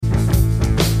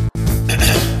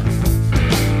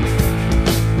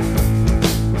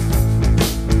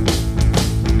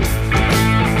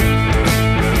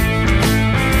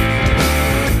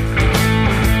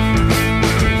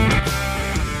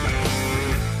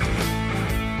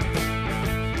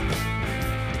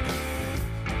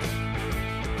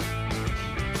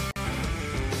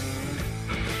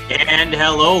And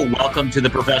hello, welcome to the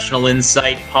Professional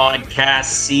Insight Podcast,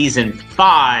 Season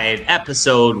 5,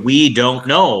 episode We Don't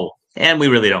Know, and we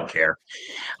really don't care.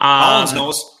 Collins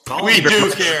knows. We do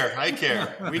care. I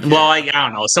care. We care. Well, I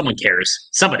don't know. Someone cares.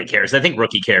 Somebody cares. I think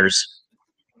Rookie cares.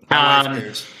 My wife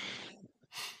cares.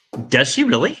 Does she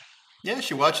really? Yeah,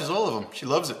 she watches all of them. She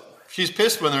loves it. She's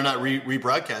pissed when they're not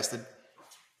rebroadcasted.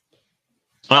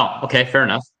 Well, okay, fair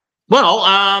enough.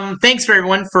 Well, thanks for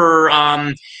everyone for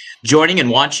joining and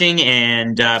watching,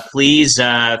 and please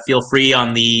feel free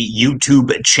on the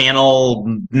YouTube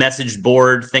channel message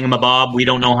board thingamabob. We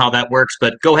don't know how that works,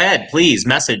 but go ahead, please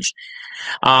message.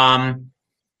 We're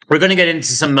going to get into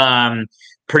some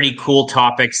pretty cool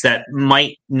topics that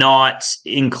might not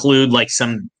include like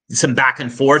some back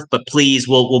and forth, but please,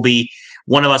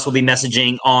 one of us will be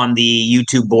messaging on the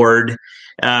YouTube board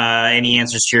any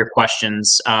answers to your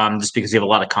questions, just because we have a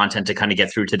lot of content to kind of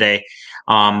get through today.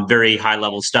 Very high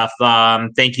level stuff.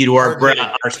 Thank you to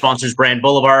our sponsors, Brand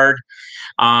Boulevard.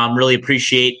 Really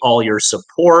appreciate all your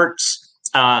support.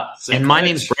 And my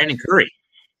name is Brandon Curry.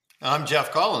 I'm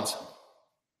Jeff Collins.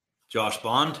 Josh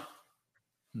Bond.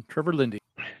 And Trevor Lindy.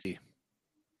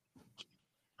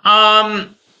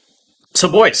 So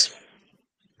boys,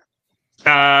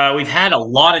 we've had a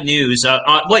lot of news.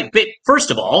 Wait, first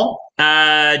of all,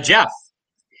 Jeff,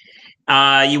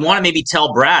 you want to maybe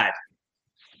tell Brad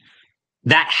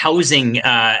that housing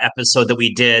episode that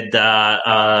we did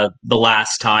the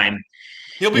last time.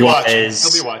 He'll be watching.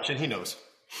 He'll be watching. He knows.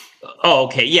 Oh,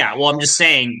 okay. Yeah. Well, I'm just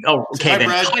saying. Oh, okay. Then.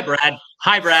 Brad. Hi, Brad.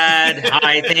 Hi, Brad.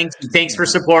 Hi. Thanks for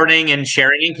supporting and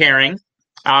sharing and caring.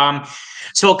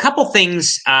 So a couple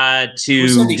things to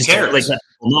just cares? Like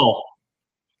no.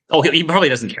 Oh, he probably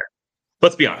doesn't care.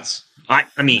 Let's be honest. I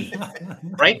mean,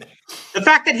 right? The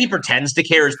fact that he pretends to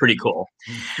care is pretty cool.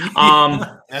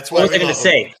 That's why. What was I going to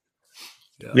say?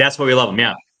 Yeah. That's why we love him.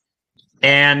 Yeah.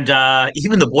 And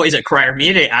even the boys at Crier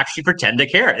Media actually pretend to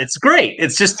care. It's great.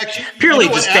 It's just purely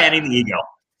just fanning the ego.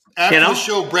 After the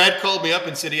show, Brad called me up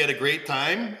and said he had a great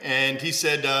time. And he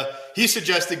said he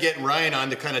suggested getting Ryan on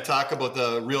to kind of talk about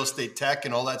the real estate tech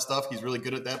and all that stuff. He's really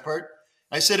good at that part.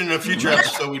 I said in a future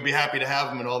episode we'd be happy to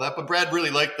have him and all that. But Brad really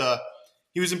liked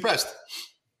he was impressed.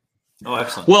 Oh,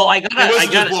 excellent. Well, I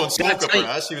wasn't just blowing smoke up for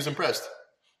us. He was impressed.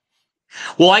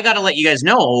 Well, I got to let you guys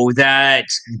know that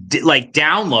like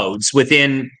downloads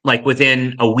within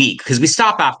a week, because we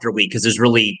stop after a week because there's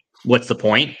really, what's the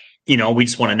point? We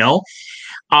just want to know.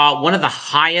 One of the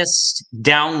highest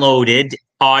downloaded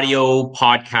audio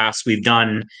podcasts we've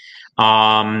done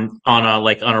on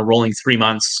a rolling 3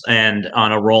 months and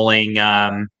on a rolling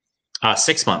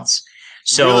 6 months.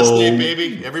 So real estate,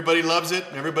 baby. Everybody loves it.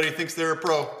 Everybody thinks they're a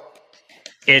pro.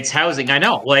 It's housing. I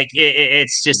know. Like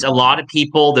it's just a lot of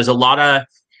people. There's a lot of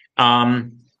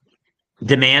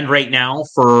demand right now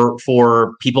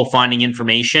for people finding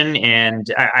information, and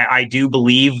I do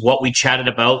believe what we chatted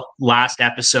about last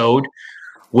episode,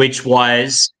 which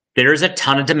was there's a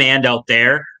ton of demand out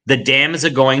there. The dam is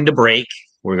going to break.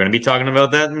 We're going to be talking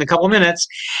about that in a couple of minutes,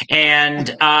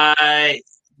 and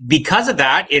because of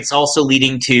that, it's also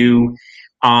leading to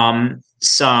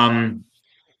some,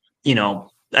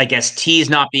 I guess T's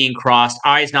not being crossed,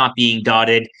 I's not being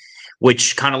dotted,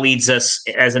 which kind of leads us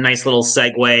as a nice little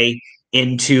segue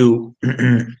into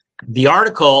the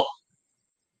article.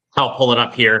 I'll pull it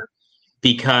up here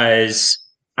because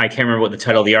I can't remember what the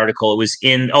title of the article. It was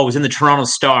in the Toronto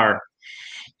Star.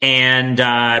 And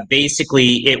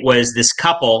basically it was this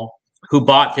couple who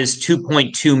bought this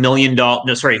 $2.2 million.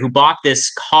 Who bought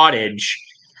this cottage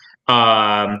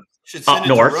should send up it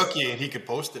north. To Rookie and he could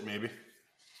post it maybe.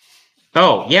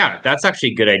 Oh, yeah, that's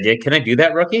actually a good idea. Can I do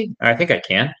that, Rookie? I think I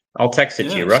can. I'll text it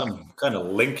to you, Rook. Some kind of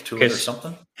link to it or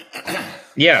something.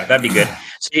 Yeah, that'd be good.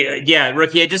 So, yeah,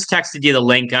 Rookie, I just texted you the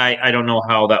link. I don't know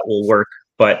how that will work,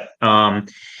 but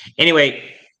anyway,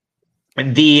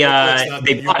 they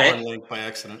bought it link by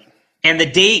accident. And the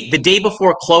day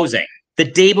before closing, 2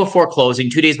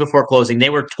 days before closing, they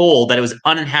were told that it was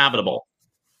uninhabitable.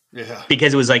 Yeah,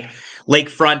 because it was like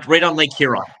lakefront, right on Lake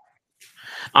Huron.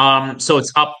 So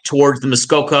it's up towards the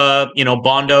Muskoka,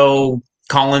 Bondo,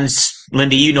 Collins,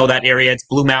 Lindy, that area. It's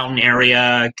Blue Mountain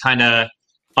area, kind of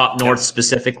up north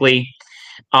specifically.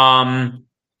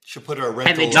 Should put our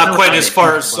rental. Not quite as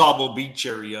far as Sabo Beach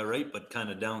area, right? But kind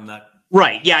of down that.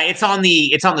 Right. Yeah. It's on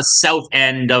the south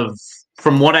end of,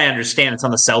 from what I understand, it's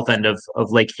on the south end of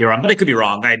Lake Huron, but I could be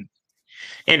wrong.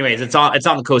 Anyways, it's on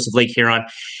the coast of Lake Huron.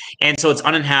 And so it's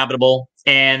uninhabitable.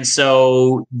 And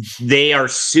so they are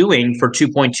suing for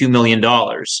 $2.2 million.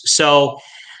 So,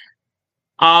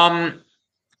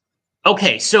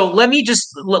 okay. So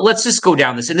let's just go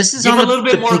down this. And this is give on a little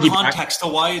bit more piggyback. context to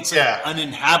why it's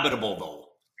uninhabitable though.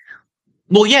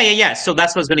 Well, yeah. So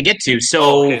that's what I was going to get to.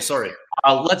 So okay, sorry.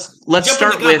 Let's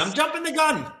start with. I'm jumping the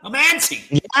gun. I'm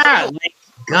antsy. Yeah, like,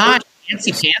 gosh,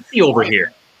 fancy pantsy over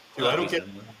here. Dude, I don't get.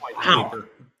 Wow.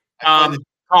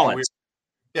 Collins.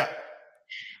 Yeah.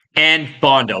 And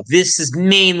Bondo. This is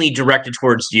mainly directed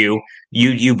towards you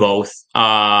both,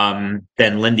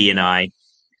 then Lindy and I.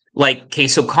 Like, okay,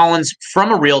 so Collins,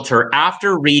 from a realtor,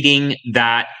 after reading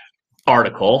that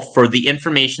article, for the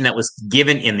information that was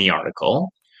given in the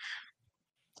article,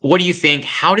 what do you think?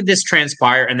 How did this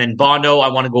transpire? And then Bondo, I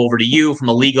want to go over to you from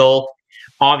a legal.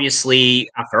 Obviously,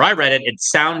 after I read it, it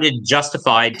sounded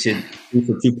justified for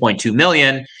 $2.2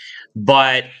 million,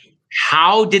 but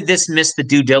how did this miss the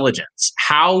due diligence?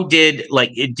 How did,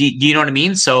 like, do you know what I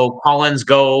mean? So Collins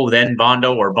go, then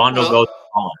Bondo, or Bondo go,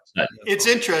 Collins. It's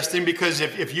interesting because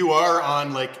if you are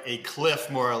on like a cliff,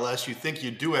 more or less, you think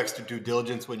you do extra due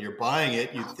diligence when you're buying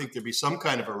it. You'd think there'd be some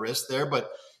kind of a risk there, but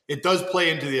it does play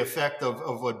into the effect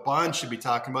of what bonds should be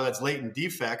talking about. That's latent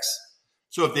defects.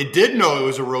 So if they did know it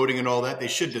was eroding and all that, they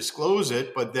should disclose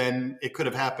it, but then it could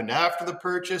have happened after the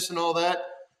purchase and all that.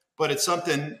 But it's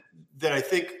something that I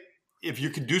think if you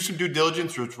could do some due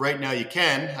diligence, which right now you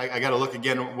can, I got to look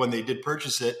again when they did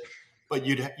purchase it, but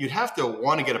you'd have to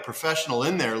want to get a professional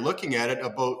in there looking at it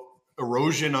about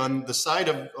erosion on the side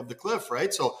of the cliff,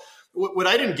 right? So what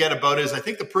I didn't get about it is I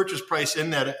think the purchase price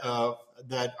in that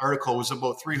article was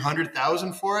about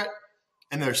 $300,000 for it,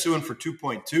 and they're suing for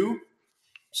 2.2.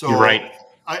 So you're right.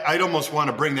 I'd almost want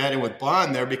to bring that in with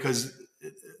bond there because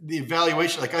the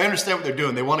evaluation, like I understand what they're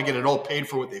doing. They want to get it all paid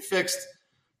for what they fixed,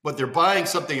 but they're buying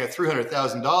something at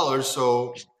 $300,000.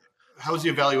 So how's the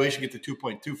evaluation get to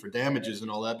 2.2 for damages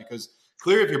and all that? Because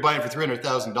clearly if you're buying for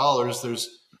 $300,000,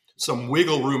 there's some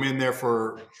wiggle room in there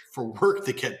for work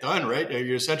to get done, right?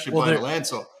 You're essentially buying the land.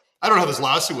 So I don't know how this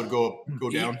lawsuit would go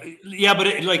down. Yeah, but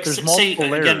there's multiple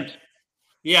layers. Again,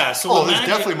 yeah. So there's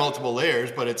definitely multiple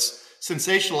layers, but it's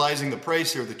sensationalizing the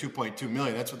price here with the 2.2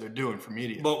 million. That's what they're doing for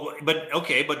media.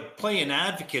 But play an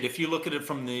advocate. If you look at it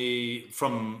from the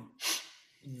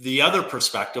other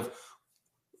perspective,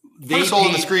 put us all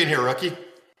on the screen here, Rookie.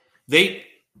 They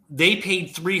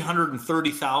paid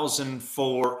 $330,000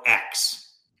 for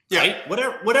X, right?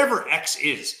 Whatever X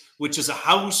is, which is a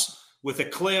house with a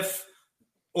cliff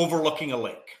overlooking a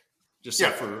lake. Just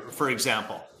for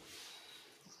example,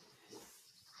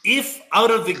 if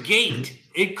out of the gate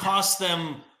it costs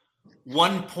them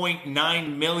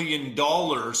 $1.9 million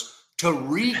to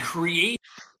recreate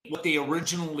what they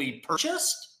originally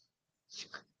purchased,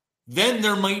 then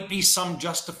there might be some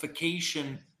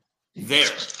justification there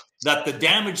that the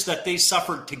damage that they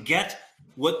suffered to get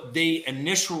what they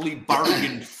initially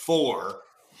bargained for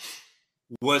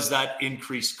was that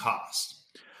increased cost.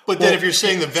 But then if you're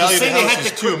saying the value of the house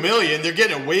is $2 million, they're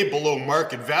getting it way below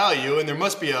market value, and there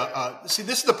must be see,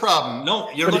 this is the problem.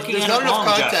 No, you're looking at it wrong, There's not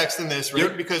enough context in this,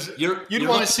 right? Because you'd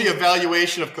want to see a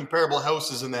valuation of comparable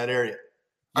houses in that area.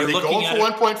 Are they going for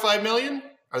 $1.5 million?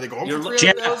 Are they going for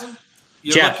 $300,000?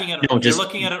 You're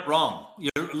looking at it wrong.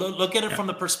 Look at it from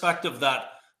the perspective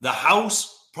that the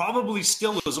house probably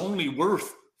still is only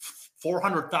worth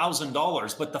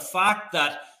 $400,000, but the fact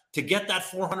that to get that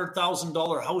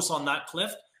 $400,000 house on that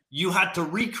cliff, you had to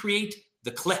recreate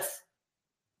the cliff.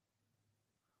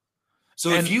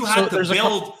 So if you had to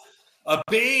build a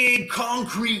big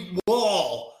concrete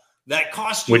wall that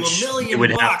cost you $1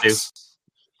 million bucks,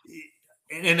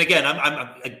 and again, I'm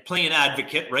playing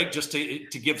advocate, right? Just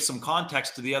to give some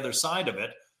context to the other side of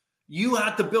it. You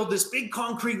had to build this big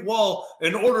concrete wall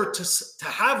in order to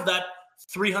have that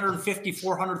 $350,000,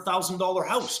 $400,000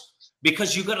 house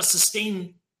because you got to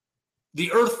sustain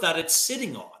the earth that it's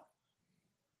sitting on.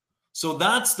 So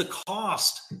that's the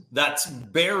cost that's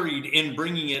buried in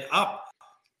bringing it up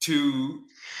to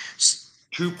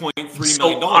 $2.3 million. It's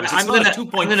not a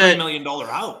 $2.3 million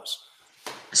house.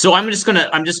 So I'm just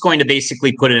going to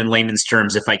basically put it in layman's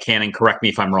terms if I can, and correct me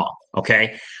if I'm wrong.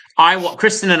 Okay.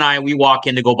 Kristen and I, we walk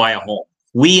in to go buy a home.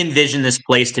 We envision this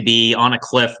place to be on a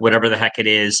cliff, whatever the heck it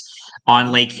is,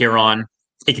 on Lake Huron.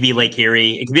 It could be Lake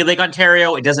Erie. It could be Lake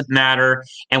Ontario. It doesn't matter.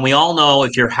 And we all know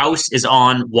if your house is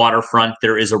on waterfront,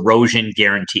 there is erosion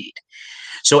guaranteed.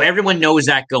 So everyone knows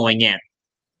that going in.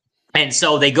 And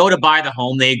so they go to buy the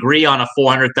home. They agree on a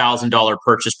 $400,000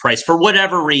 purchase price. For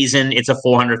whatever reason, it's a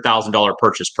 $400,000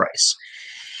 purchase price.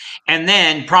 And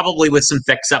then probably with some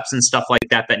fix-ups and stuff like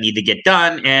that need to get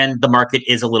done. And the market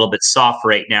is a little bit soft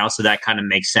right now, so that kind of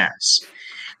makes sense.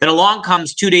 Then along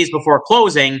comes 2 days before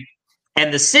closing,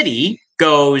 and the city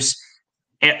goes,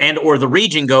 or the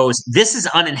region goes, this is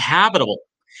uninhabitable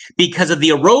because of the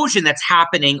erosion that's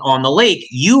happening on the lake.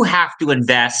 You have to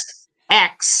invest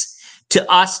X to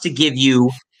us to give you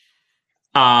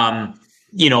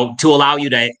to allow you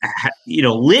to,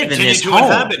 live in this home.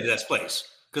 Inhabit this place.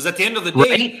 Because at the end of the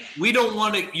day, we don't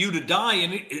want you to die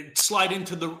and it slide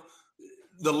into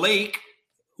the lake.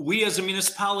 We as a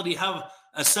municipality have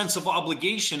a sense of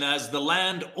obligation as the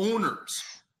land owners,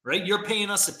 right? You're paying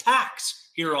us a tax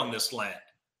here on this land,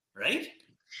 right?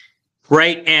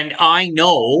 Right. And I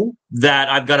know that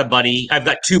I've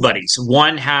got two buddies.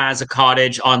 One has a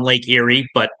cottage on Lake Erie,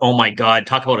 but oh my God,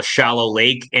 talk about a shallow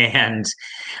lake and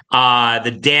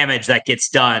the damage that gets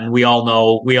done. We all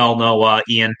know,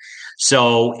 Ian.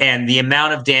 So, and the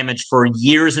amount of damage for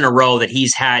years in a row that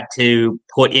he's had to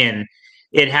put in,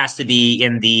 it has to be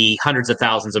in the hundreds of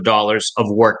thousands of dollars of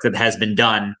work that has been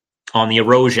done on the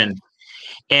erosion.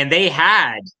 And they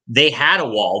had a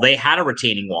wall, they had a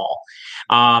retaining wall.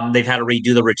 They've had to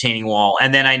redo the retaining wall.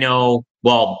 And then I know,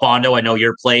 Bondo, I know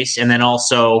your place. And then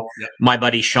also my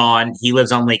buddy Sean, he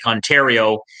lives on Lake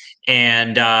Ontario,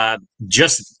 and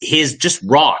just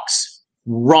rocks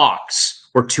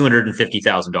were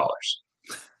 $250,000.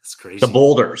 That's crazy. The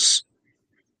boulders.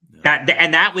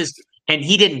 Yeah. And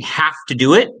he didn't have to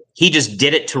do it. He just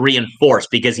did it to reinforce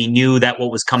because he knew that what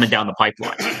was coming down the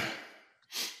pipeline.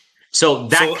 So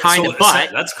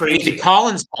that's crazy. To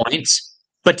Colin's point,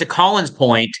 the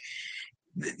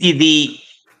 1.2,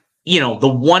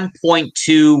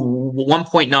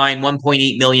 $1.9,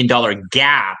 $1.8 million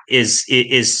gap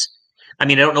is. I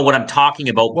mean, I don't know what I'm talking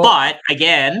about, but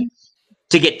again,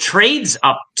 to get trades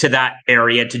up to that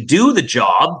area to do the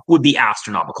job would be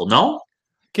astronomical. No.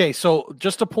 Okay, so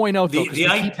just to point out, though, we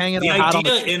keep hanging our hat on the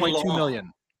 2.2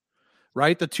 million,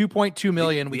 right? The 2.2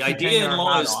 million. We keep hanging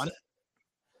our hat on.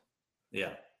 Yeah,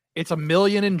 it's $1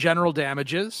 million in general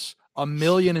damages, $1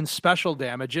 million in special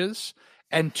damages,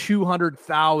 and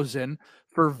 $200,000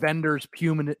 for vendors'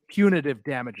 punitive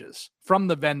damages from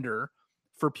the vendor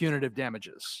for punitive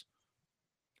damages.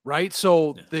 Right.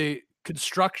 So the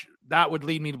construction that would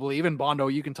lead me to believe, and Bondo,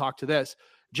 you can talk to this.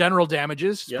 General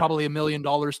damages, probably $1 million to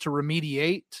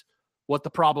remediate what the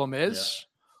problem is. Yeah.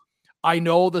 I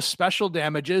know the special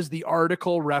damages, the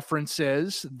article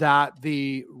references that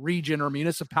the region or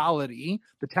municipality,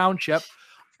 the township,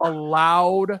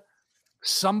 allowed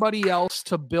somebody else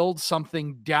to build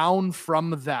something down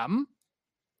from them,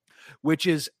 which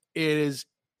is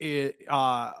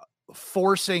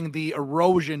forcing the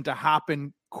erosion to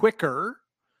happen quicker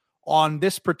on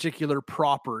this particular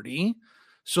property.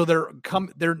 So they're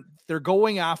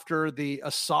going after the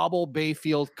Asable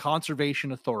Bayfield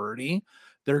Conservation Authority.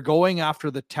 They're going after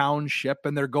the township,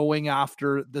 and they're going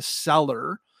after the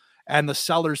seller. And the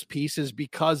seller's piece is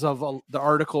because of the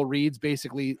article reads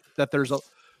basically that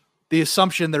the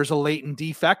assumption there's a latent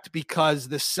defect because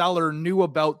the seller knew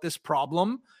about this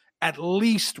problem at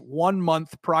least 1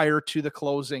 month prior to the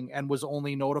closing and was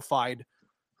only notified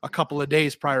a couple of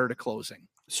days prior to closing.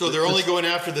 So they're only going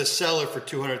after the seller for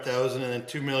 $200,000 and then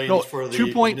 $2 million for the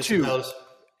 2.2.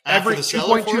 Every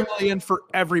 2.2 million for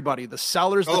everybody. The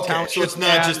sellers, the township. So it's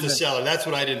not just the seller. That's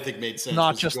what I didn't think made sense.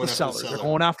 Not just the seller. They're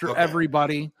going after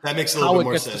everybody. That makes a little bit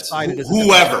more sense.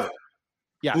 Whoever.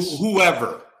 Yes.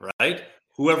 Whoever, right?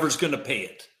 Whoever's going to pay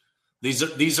it.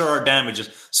 These are our damages.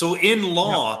 So in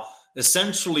law,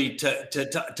 essentially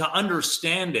to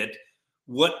understand it,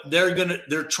 what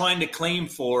they're trying to claim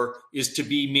for is to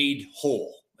be made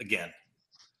whole again,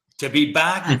 to be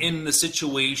back in the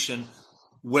situation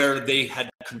where they had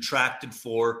contracted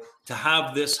for, to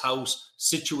have this house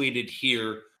situated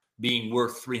here being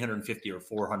worth $350,000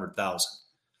 or $400,000.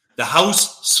 The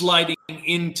house sliding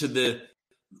into the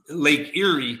Lake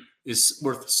Erie is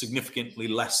worth significantly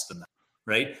less than that,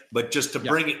 right? But just to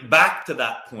bring it back to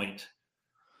that point,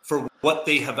 for what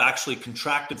they have actually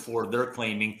contracted for, they're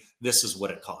claiming this is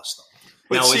what it cost them.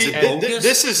 But now, is it bogus?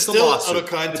 This is still out of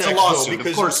context. It's a lawsuit.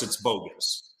 Because, of course, it's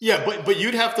bogus. Yeah, but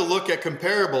you'd have to look at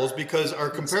comparables because our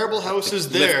comparable houses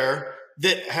there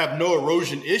that have no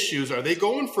erosion issues, are they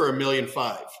going for $1.5 million?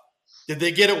 Did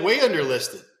they get it way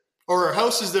underlisted? Or are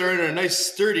houses that are in a nice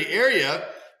sturdy area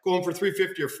going for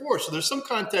 $350,000 or $400,000? So there's some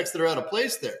context that are out of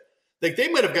place there. Like they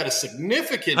might have got a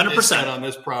significant 100%. Discount on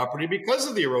this property because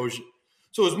of the erosion.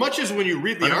 So as much as when you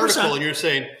read the 100%. Article and you're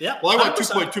saying, well, I want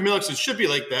 2.2 million, so it should be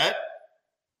like that.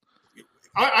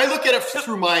 I look at it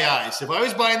through my eyes. If I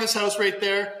was buying this house right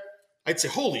there, I'd say,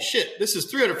 holy shit, this is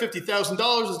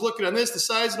 $350,000 is looking on this, the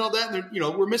size and all that.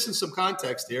 And we're missing some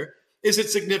context here. Is it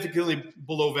significantly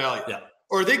below value? Yeah.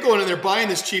 Or are they going in there buying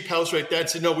this cheap house right there and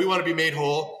say, no, we want to be made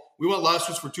whole. We want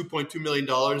lawsuits for $2.2 million.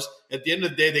 At the end of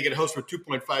the day, they get a house for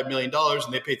 $2.5 million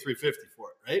and they pay $350,000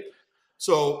 for it, right?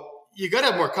 So you got to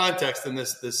have more context in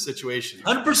this situation.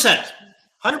 100%.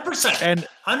 100%. And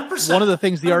 100%. One of the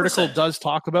things the article does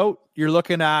talk about, you're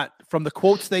looking at from the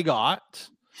quotes they got,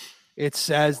 It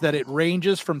says that it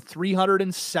ranges from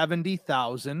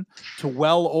 $370,000 to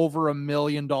well over $1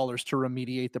 million to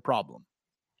remediate the problem.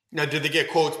 Now, did they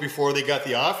get quotes before they got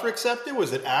the offer accepted?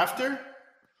 Was it after?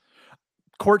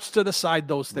 Courts to decide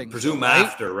those things. Presume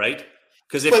after, right?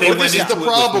 Because if they went into it with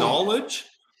knowledge.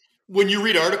 When you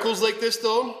read articles like this,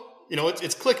 though,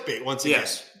 it's clickbait once again.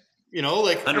 Yes.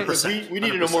 100%. We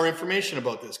need to know more information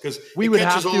about this because we would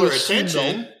have to assume,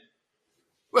 attention.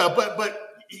 Well, but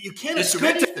you can't. It's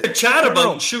good to chat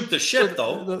about and shoot the shit,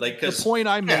 though. The point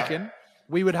I'm making,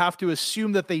 we would have to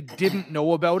assume that they didn't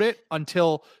know about it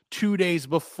until 2 days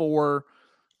before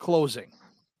closing.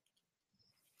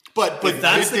 But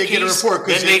that's the case, get a report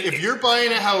because if you're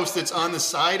buying a house that's on the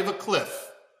side of a cliff,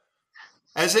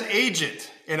 as an agent,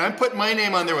 and I'm putting my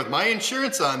name on there with my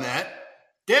insurance on that,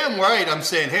 damn right I'm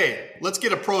saying, hey, let's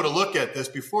get a pro to look at this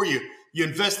before you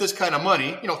invest this kind of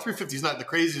money. $350 is not the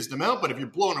craziest amount, but if you're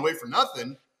blowing away for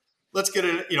nothing, let's get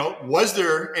it. Was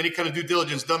there any kind of due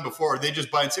diligence done before? Or they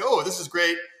just buy and say, oh, this is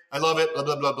great, I love it, blah,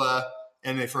 blah, blah, blah,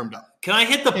 and they firmed up. Can I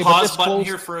hit the pause button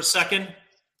here for a second?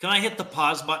 Can I hit the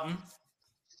pause button?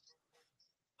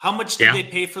 How much did they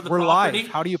pay for the property?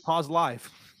 Live. How do you pause live?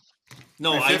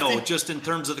 No, I know, just in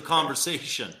terms of the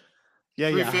conversation.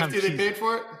 Yeah, $350 they paid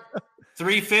for it?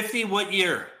 $350, what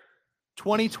year?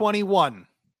 2021.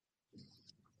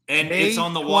 And May it's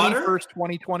on the water? 21st,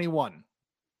 2021.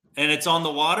 And it's on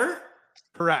the water?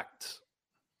 Correct.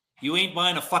 You ain't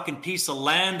buying a fucking piece of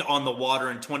land on the water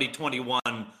in 2021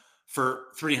 for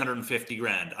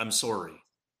 $350,000. I'm sorry.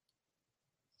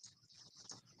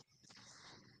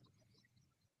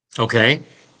 Okay.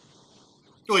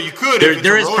 Well, you could.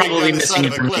 There is probably missing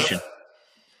information.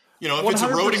 If it's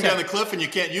eroding down the cliff and you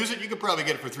can't use it, you could probably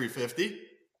get it for $350,000.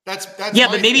 That's but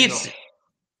maybe it's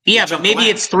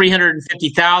it's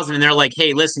 $350,000, and they're like,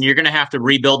 "Hey, listen, you're going to have to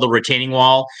rebuild the retaining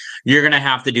wall. You're going to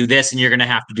have to do this, and you're going to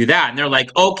have to do that." And they're like,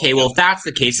 "Okay, well, if that's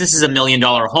the case, this is $1 million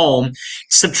home.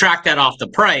 Subtract that off the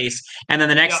price, and then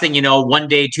the next thing you know, 1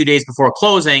 day, 2 days before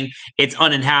closing, it's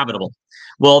uninhabitable."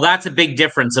 Well, that's a big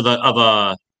difference of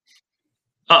a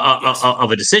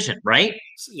decision, right?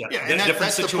 Yeah, and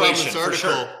that's the problem with this article.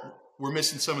 Sure. We're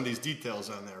missing some of these details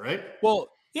on there, right? Well,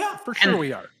 yeah, for sure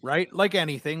we are, right? Like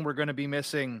anything, we're going to be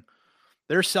missing.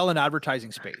 They're selling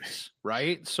advertising space,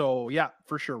 right? So, yeah,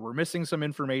 for sure, we're missing some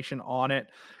information on it.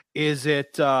 Is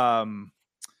it? Stay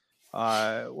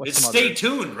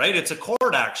tuned, right? It's a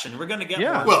court action. We're going to get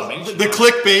more information. The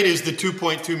clickbait is the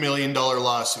 $2.2 million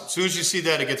lawsuit. As soon as you see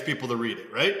that, it gets people to read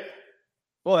it, right?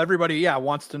 Well, everybody,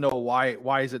 wants to know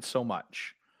why is it so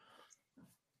much,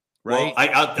 right? Well,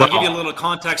 I'll give you a little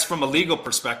context from a legal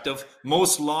perspective.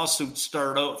 Most lawsuits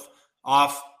start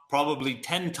off probably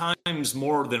 10 times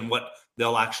more than what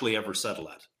they'll actually ever settle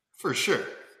at. For sure.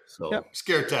 So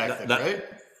scare tactic, right?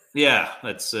 Yeah,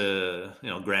 that's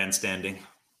grandstanding.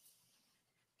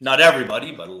 Not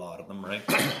everybody, but a lot of them, right?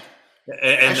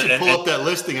 I should pull up that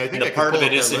listing. I think part of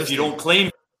it is if you don't claim.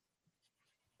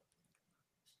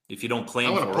 If you don't claim,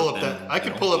 I want to pull up that. I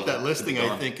could pull up that listing,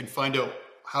 I think, and find out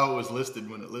how it was listed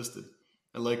when it listed.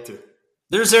 I'd like to.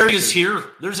 There's areas here,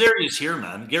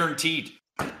 man, guaranteed.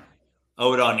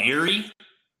 Out on Erie,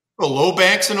 low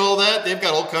banks and all that. They've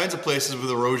got all kinds of places with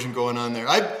erosion going on there.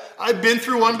 I've been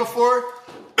through one before.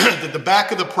 That the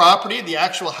back of the property, the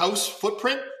actual house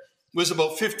footprint, was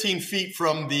about 15 feet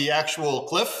from the actual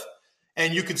cliff.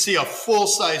 And you could see a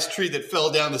full-size tree that fell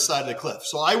down the side of the cliff.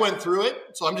 So I went through it.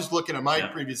 So I'm just looking at my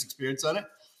previous experience on it.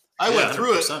 I went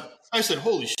through 100%. It. I said,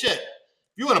 holy shit.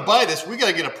 If you want to buy this, we got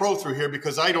to get a pro through here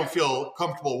because I don't feel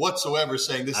comfortable whatsoever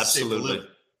saying this is safe to live.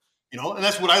 And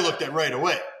that's what I looked at right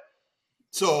away.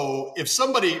 So if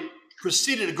somebody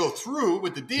proceeded to go through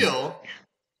with the deal,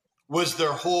 was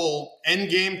their whole end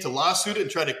game to lawsuit it and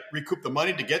try to recoup the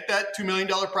money to get that $2 million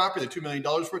property, the $2 million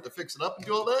for it to fix it up and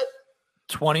do all that?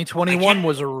 2021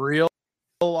 was a real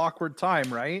awkward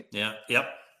time, right? Yeah. Yep.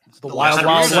 It's the wild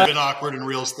years have been awkward in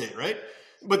real estate, right?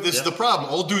 But this is the problem.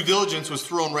 All due diligence was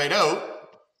thrown right out.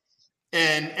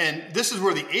 And this is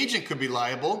where the agent could be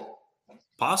liable.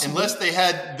 Possibly. Unless they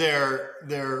had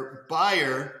their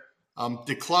buyer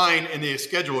decline in the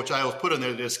schedule, which I always put in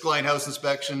there, the declined house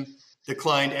inspection,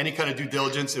 declined any kind of due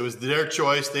diligence. It was their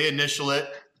choice. They initial it.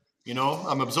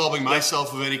 I'm absolving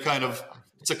myself of any kind of.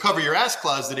 It's a cover your ass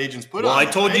clause that agents put on. Well, I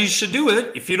told you should do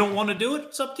it. If you don't want to do it,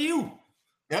 it's up to you.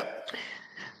 Yep.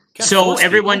 So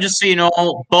everyone, just so you know,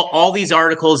 all these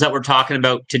articles that we're talking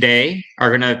about today are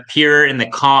going to appear in the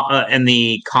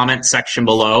comment section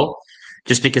below,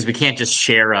 just because we can't just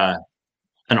share an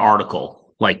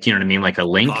article, like, you know what I mean, like a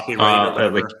link.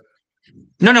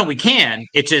 No, we can.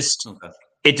 It just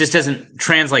doesn't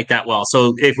translate that well.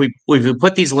 So if we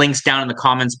put these links down in the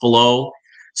comments below,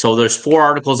 So there's 4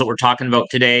 articles that we're talking about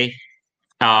today.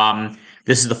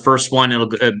 This is the first one.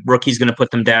 Rookie's going to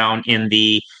put them down in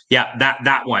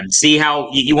that one. See how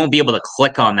you won't be able to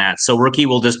click on that. So Rookie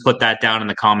will just put that down in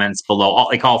the comments below.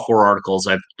 All 4 articles.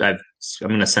 I'm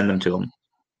going to send them to him.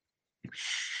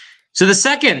 So the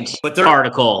second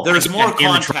article, there's more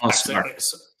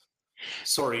context.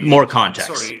 Sorry, more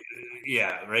context. Sorry,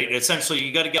 yeah, right. Essentially,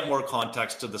 you got to get more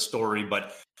context to the story,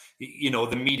 but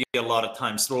the media a lot of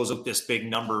times throws out this big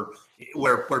number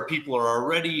where people are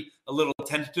already a little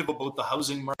tentative about the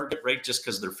housing market, right? Just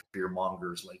because they're fear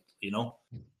mongers,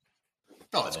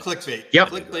 Oh, it's clickbait. Yep.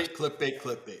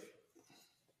 Clickbait.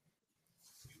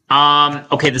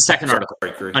 Okay, the second article,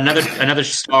 another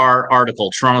Star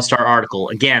article, Toronto Star article.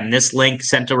 Again, this link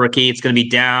sent to Rookie. It's going to be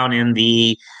down in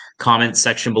the comment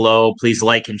section below. Please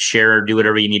like and share. Do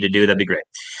whatever you need to do. That'd be great.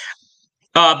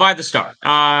 By the Star.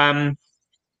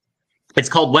 It's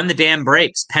called "When the Dam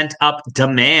Breaks: Pent Up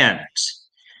Demand."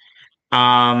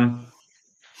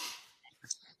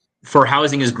 For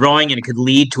housing is growing and it could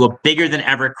lead to a bigger than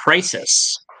ever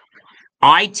crisis.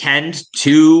 I can't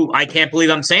believe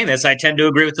I'm saying this. I tend to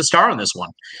agree with the Star on this one.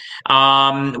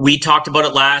 We talked about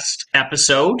it last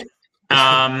episode.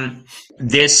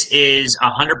 This is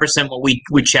 100% what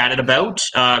we chatted about.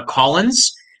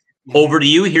 Collins, over to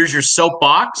you. Here's your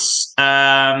soapbox.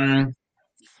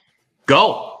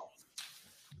 Go.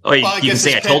 Oh, you can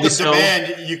say I told you so.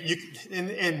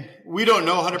 And we don't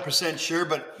know 100% sure,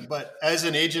 but as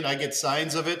an agent, I get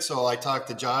signs of it. So I talk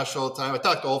to Josh all the time. I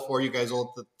talk to all 4 of you guys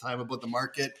all the time about the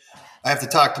market. I have to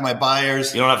talk to my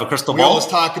buyers. You don't have a crystal ball? We always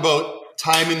talk about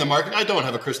timing the market. I don't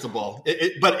have a crystal ball,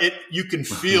 but you can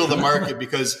feel the market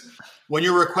because when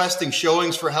you're requesting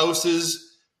showings for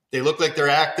houses, they look like they're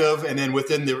active. And then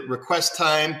within the request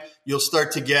time, you'll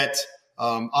start to get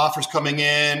offers coming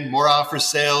in, more offers,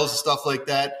 sales, stuff like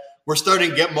that. We're starting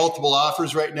to get multiple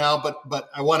offers right now, but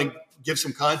I want to give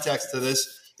some context to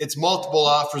this. It's multiple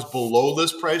offers below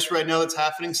list price right now that's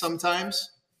happening sometimes,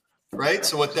 right?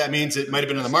 So what that means, it might have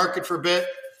been in the market for a bit.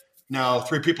 Now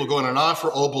 3 people go on an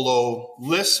offer all below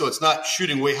list, so it's not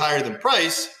shooting way higher than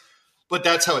price, but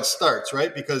that's how it starts,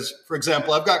 right? Because, for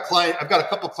example, I've got a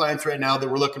couple clients right now that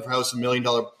were looking for a house $1 million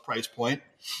price point,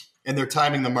 and they're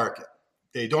timing the market.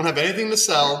 They don't have anything to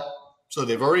sell, so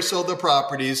they've already sold their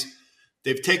properties.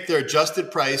 They've taken their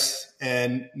adjusted price,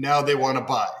 and now they want to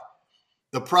buy.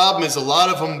 The problem is a lot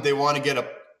of them, they want to get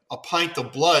a pint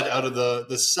of blood out of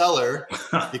the seller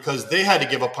because they had to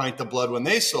give a pint of blood when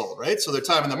they sold, right? So they're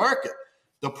timing the market.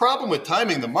 The problem with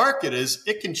timing the market is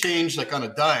it can change like on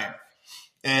a dime.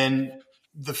 And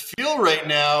the feel right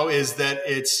now is that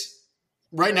it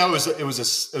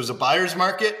was a buyer's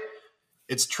market.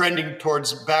 It's trending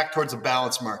back towards a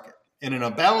balanced market. And in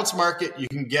a balanced market, you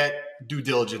can get due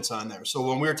diligence on there. So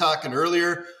when we were talking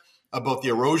earlier about the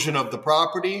erosion of the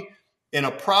property, in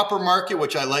a proper market,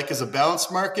 which I like as a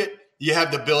balanced market, you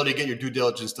have the ability to get your due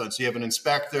diligence done. So you have an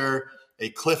inspector, a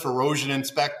cliff erosion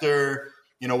inspector,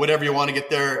 whatever you want to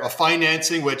get there, a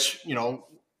financing, which,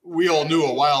 we all knew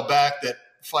a while back that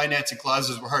financing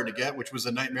clauses were hard to get, which was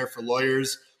a nightmare for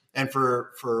lawyers and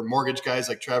for mortgage guys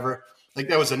like Trevor. Like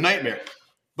that was a nightmare.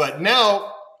 But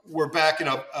now we're back in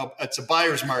it's a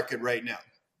buyer's market right now.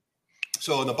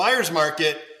 So in the buyer's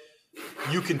market,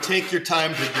 you can take your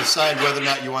time to decide whether or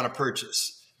not you want to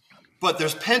purchase. But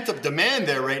there's pent-up demand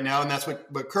there right now, and that's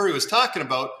what Curry was talking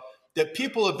about, that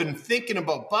people have been thinking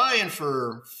about buying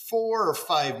for 4 or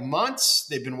 5 months.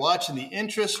 They've been watching the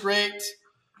interest rate,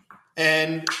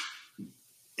 and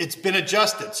it's been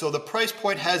adjusted. So the price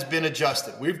point has been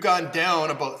adjusted. We've gone down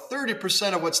about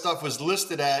 30% of what stuff was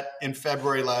listed at in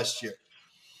February last year.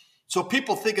 So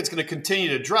people think it's going to continue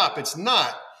to drop. It's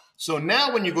not. So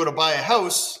now when you go to buy a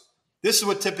house, this is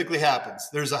what typically happens.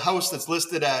 There's a house that's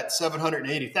listed at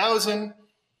 $780,000.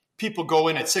 People go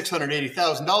in at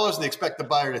 $680,000 and they expect the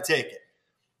buyer to take it.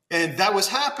 And that was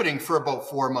happening for about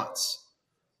 4 months.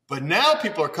 But now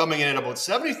people are coming in at about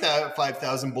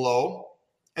 $75,000 below,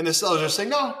 and the sellers are saying,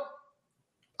 no,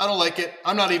 I don't like it.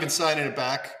 I'm not even signing it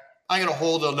back. I'm going to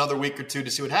hold another week or two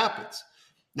to see what happens.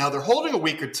 Now they're holding a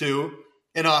week or two,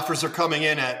 and offers are coming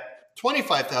in at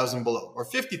 $25,000 below or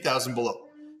 $50,000 below.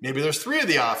 Maybe there's 3 of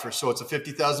the offers, so it's a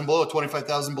 $50,000 below, a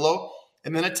 $25,000 below,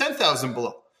 and then a $10,000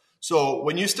 below. So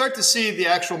when you start to see the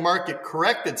actual market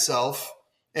correct itself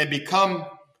and become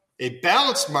a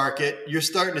balanced market, you're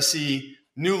starting to see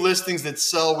new listings that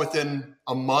sell within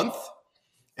a month,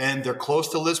 and they're close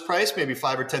to list price, maybe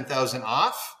 $5,000 or $10,000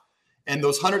 off. And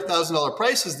those $100,000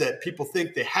 prices that people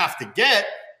think they have to get,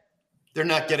 they're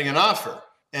not getting an offer.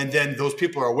 And then those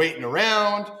people are waiting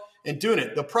around and doing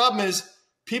it. The problem is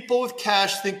people with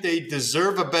cash think they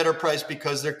deserve a better price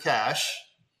because they're cash.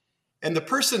 And the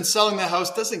person selling the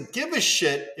house doesn't give a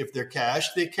shit if they're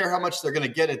cash. They care how much they're going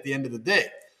to get at the end of the day.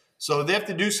 So they have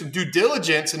to do some due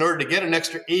diligence in order to get an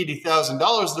extra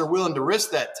 $80,000. They're willing to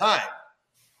risk that time.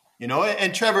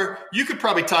 And Trevor, you could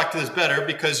probably talk to this better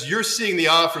because you're seeing the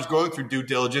offers going through due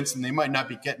diligence and they might not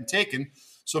be getting taken.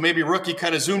 So maybe Rookie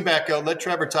kind of zoom back out. Let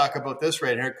Trevor talk about this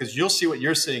right here because you'll see what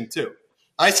you're seeing too.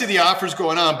 I see the offers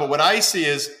going on, but what I see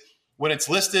is when it's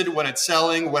listed, when it's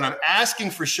selling, when I'm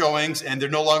asking for showings and they're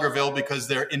no longer available because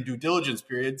they're in due diligence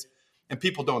periods and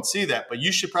people don't see that. But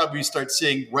you should probably start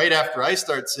seeing right after I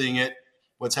start seeing it,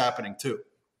 what's happening too.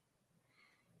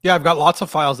 Yeah, I've got lots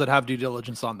of files that have due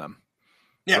diligence on them.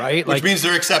 Yeah, right? Which means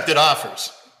they're accepted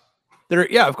offers.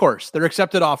 Of course. They're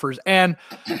accepted offers. And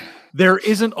there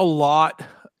isn't a lot,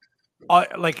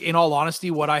 in all honesty,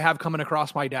 what I have coming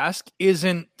across my desk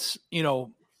isn't,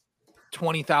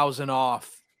 $20,000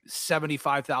 off,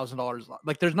 $75,000.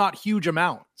 Like there's not huge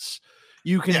amounts.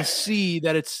 You can see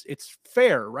that it's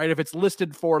fair, right? If it's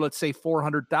listed for, let's say,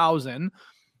 400,000,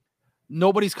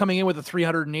 nobody's coming in with a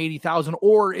 380,000,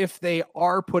 or if they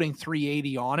are putting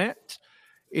 380 on it,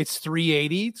 it's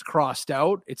 380, it's crossed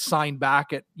out, it's signed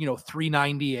back at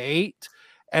 398,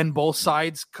 and both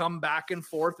sides come back and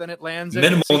forth and it lands at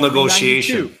minimal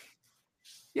negotiation.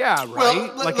 Yeah,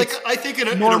 right. Well, I think in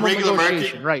a regular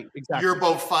market, right? Exactly. You're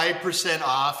about 5%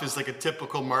 off is like a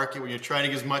typical market when you're trying to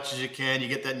get as much as you can. You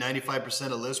get that 95%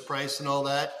 of list price and all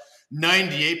that.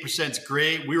 98% is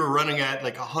great. We were running at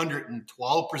like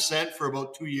 112% for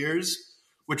about 2 years,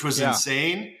 which was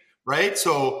insane, right?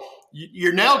 So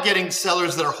you're now getting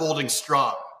sellers that are holding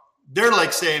strong. They're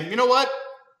like saying, you know what?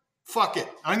 Fuck it.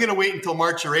 I'm going to wait until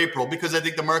March or April because I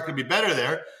think the market will be better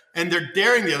there. And they're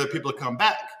daring the other people to come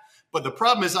back. But the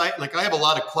problem is I have a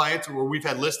lot of clients where we've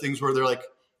had listings where they're like,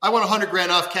 I want $100,000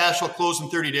 off cash. I'll close in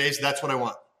 30 days. That's what I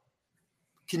want.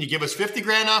 Can you give us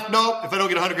 $50,000 off? No. If I don't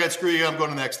get $100,000, screw you. I'm going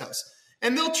to the next house.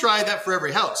 And they'll try that for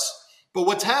every house. But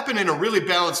what's happened in a really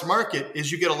balanced market is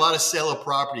you get a lot of sale of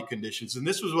property conditions. And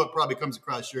this was what probably comes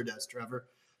across your desk, Trevor.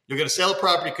 You'll get a sale of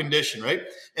property condition, right?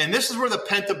 And this is where the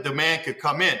pent-up demand could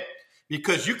come in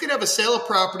because you could have a sale of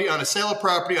property on a sale of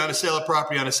property on a sale of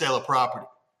property on a sale of property.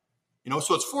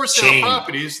 So it's 4 sale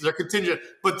properties. They're contingent,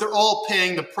 but they're all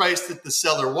paying the price that the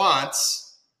seller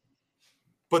wants.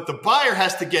 But the buyer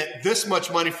has to get this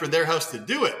much money for their house to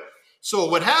do it. So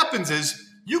what happens is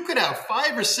you could have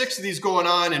 5 or 6 of these going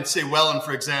on in, say, Welland,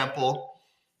 for example,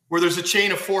 where there's a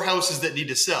chain of 4 houses that need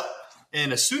to sell.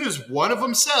 And as soon as one of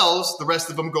them sells, the rest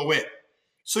of them go in.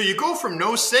 So you go from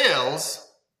no sales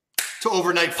to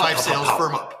overnight 5 sales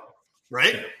firm up,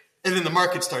 right? And then the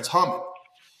market starts humming.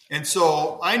 And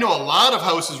so I know a lot of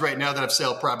houses right now that have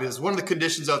sale properties. One of the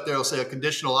conditions out there will say a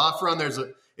conditional offer on there.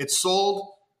 It's sold,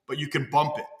 but you can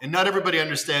bump it. And not everybody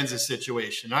understands this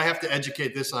situation. I have to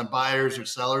educate this on buyers or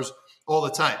sellers all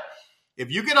the time.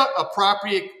 If you get a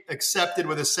property accepted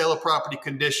with a sale of property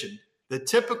condition, the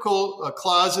typical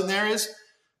clause in there is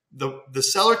the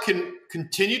seller can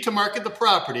continue to market the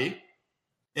property.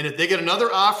 And if they get another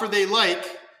offer they like,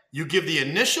 you give the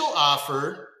initial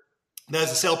offer that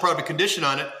has a sale of property condition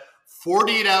on it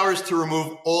 48 hours to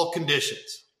remove all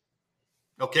conditions.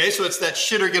 Okay, so it's that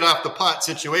shit or get off the pot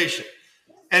situation.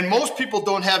 And most people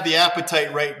don't have the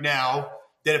appetite right now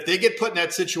that if they get put in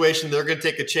that situation, they're going to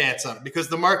take a chance on it because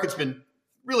the market's been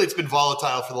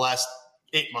volatile for the last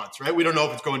 8 months, right? We don't know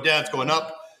if it's going down, it's going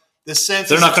up. The sense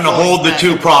they're not going to hold the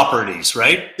 2 properties,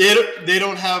 right? They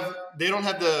don't have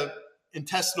the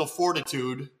intestinal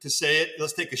fortitude to say it.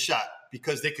 Let's take a shot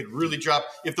because they could really drop.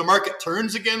 If the market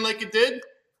turns again like it did,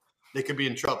 they could be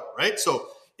in trouble, right? So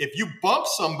if you bump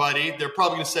somebody, they're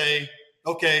probably going to say,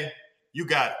 okay, you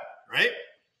got it, right?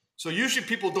 So usually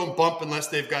people don't bump unless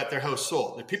they've got their house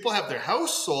sold. If people have their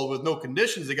house sold with no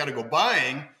conditions, they got to go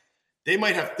buying, they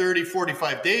might have 30,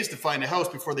 45 days to find a house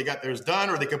before they got theirs done,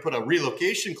 or they could put a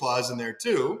relocation clause in there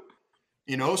too,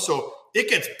 so it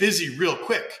gets busy real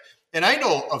quick. And I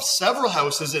know of several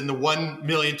houses in the $1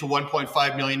 million to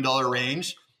 $1.5 million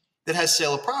range that has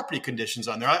sale of property conditions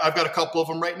on there. I've got a couple of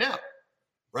them right now,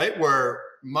 right? Where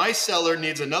my seller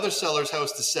needs another seller's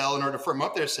house to sell in order to firm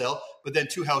up their sale, but then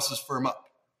 2 houses firm up.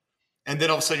 And then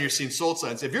all of a sudden you're seeing sold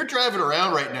signs. If you're driving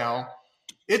around right now,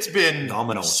 it's been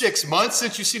 6 months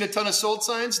since you've seen a ton of sold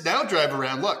signs. Now drive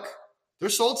around, look,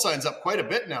 there's sold signs up quite a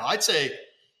bit now. I'd say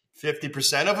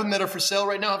 50% of them that are for sale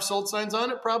right now have sold signs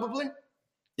on it, probably.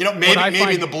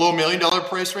 Maybe in the below $1 million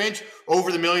price range.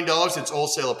 Over the $1 million, it's all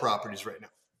sale of properties right now.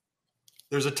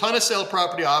 There's a ton of sale of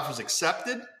property offers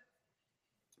accepted,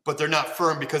 but they're not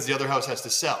firm because the other house has to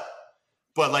sell.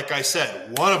 But like I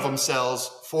said, one of them sells,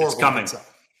 4 of them coming. Sell.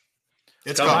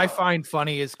 What I find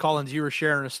funny is, Collins, you were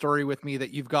sharing a story with me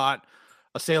that you've got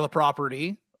a sale of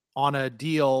property on a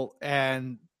deal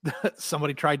and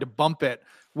somebody tried to bump it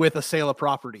with a sale of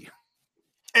property.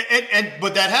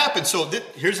 But that happened. So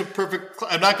here's a perfect.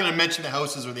 I'm not going to mention the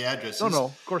houses or the addresses. No,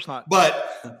 of course not.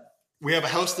 But we have a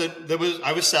house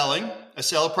I was selling. A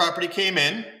sale of property came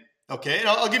in. Okay, and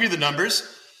I'll give you the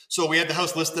numbers. So we had the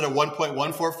house listed at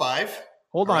 1.145.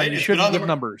 Hold on, right? You shouldn't give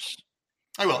numbers.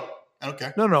 I will. I don't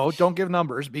care. No, don't give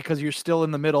numbers because you're still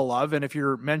in the middle of. And if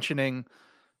you're mentioning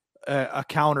a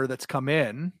counter that's come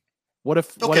in, what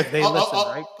if they listen,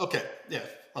 right? Okay, yeah.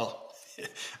 Well,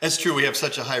 that's true. We have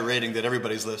such a high rating that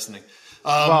everybody's listening.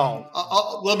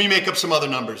 Let me make up some other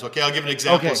numbers. Okay, I'll give an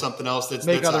example of something else that's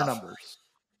other numbers.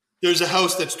 There's a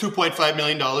house that's $2.5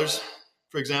 million,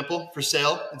 for example, for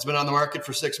sale. It's been on the market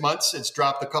for 6 months. It's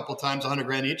dropped a couple times,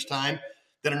 $100,000 each time.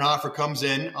 Then an offer comes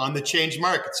in on the changed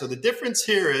market. So the difference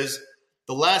here is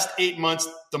the last 8 months,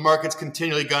 the market's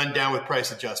continually gone down with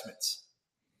price adjustments.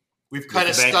 We've kind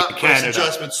of stopped price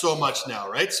adjustments so much now,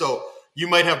 right? So you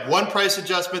might have one price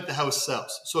adjustment, the house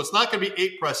sells. So it's not going to be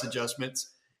 8 price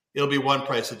adjustments. It'll be 1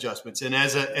 price adjustments. And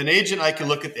as an agent, I can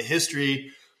look at the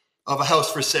history of a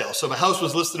house for sale. So if a house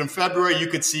was listed in February, you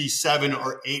could see 7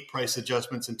 or 8 price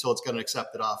adjustments until it's got an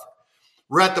accepted offer.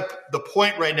 We're at the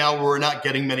point right now where we're not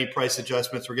getting many price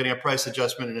adjustments. We're getting a price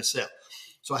adjustment and a sale.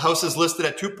 So a house is listed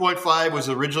at 2.5, was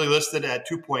originally listed at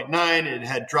 2.9. It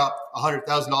had dropped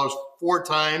 $100,000 4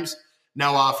 times.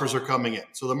 Now offers are coming in.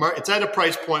 So it's at a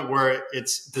price point where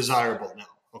it's desirable now.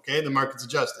 Okay, the market's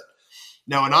adjusted.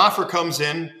 Now an offer comes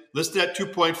in, listed at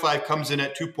 2.5, comes in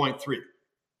at 2.3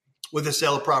 with a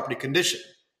sale of property condition.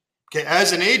 Okay,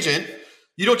 as an agent,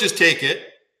 you don't just take it.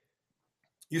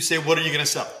 You say, what are you going to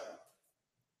sell?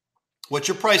 What's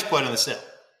your price point on the sale?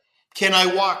 Can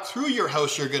I walk through your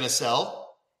house you're going to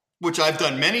sell, which I've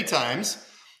done many times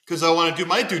because I want to do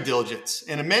my due diligence.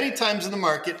 And many times in the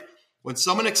market, when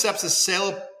someone accepts a sale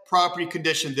of property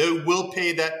condition, they will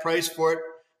pay that price for it,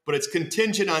 but it's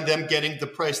contingent on them getting the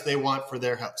price they want for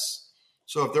their house.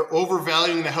 So if they're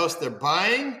overvaluing the house they're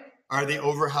buying, are they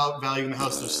overvaluing the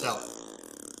house they're selling?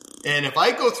 And if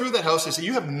I go through that house, I say,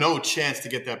 you have no chance to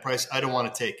get that price. I don't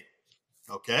want to take it.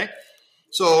 Okay?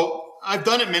 So I've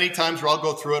done it many times where I'll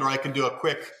go through it, or I can do a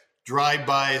quick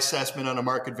drive-by assessment on a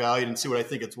market value and see what I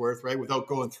think it's worth, right, without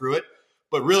going through it.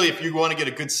 But really, if you want to get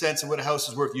a good sense of what a house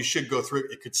is worth, you should go through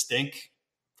it. It could stink,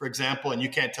 for example, and you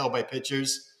can't tell by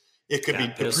pictures. It could be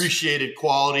depreciated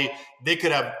quality. They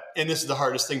could have, and this is the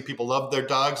hardest thing, people love their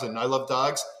dogs, and I love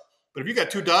dogs. But if you got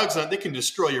 2 dogs on it, they can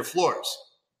destroy your floors.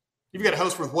 You've got a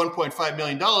house worth $1.5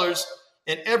 million,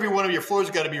 and every one of your floors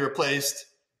got to be replaced.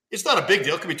 It's not a big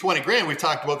deal. It could be $20,000. We've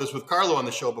talked about this with Carlo on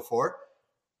the show before.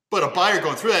 But a buyer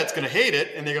going through that is going to hate it,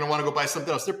 and they're going to want to go buy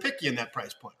something else. They're picky in that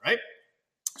price point, right?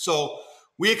 So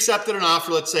we accepted an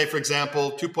offer, let's say, for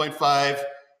example, 2.5.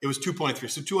 It was 2.3,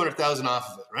 so $200,000 off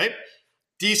of it, right?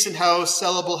 Decent house,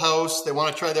 sellable house. They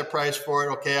want to try their price for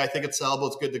it. Okay, I think it's sellable.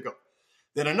 It's good to go.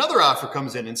 Then another offer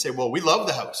comes in and say, well, we love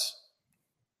the house.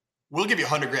 We'll give you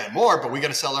 $100,000 more, but we got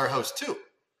to sell our house too.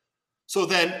 So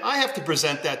then I have to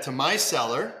present that to my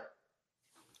seller,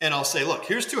 and I'll say, look,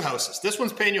 here's 2 houses. This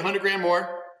one's paying you $100,000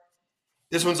 more.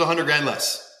 This one's $100,000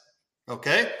 less.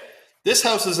 Okay? This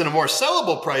house is in a more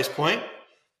sellable price point.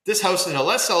 This house is in a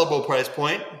less sellable price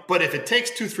point. But if it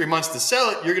takes 2-3 months to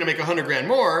sell it, you're going to make $100,000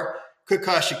 more. Could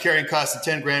cost you carrying costs of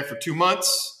 $10,000 for 2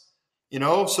 months.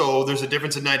 So there's a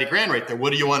difference of $90,000 right there.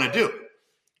 What do you want to do?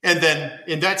 And then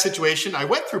in that situation, I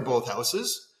went through both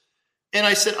houses and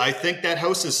I said, I think that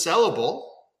house is sellable,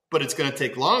 but it's going to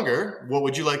take longer. What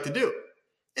would you like to do?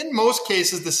 In most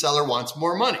cases, the seller wants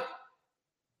more money,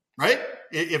 right?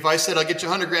 If I said, I'll get you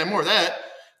 $100,000 more of that,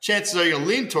 chances are you're going to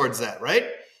lean towards that, right?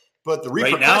 But the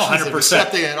repercussions of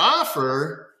accepting an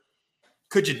offer,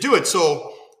 could you do it?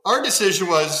 So our decision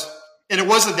was, and it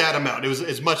wasn't that amount.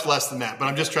 It's much less than that, but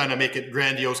I'm just trying to make it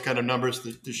grandiose kind of numbers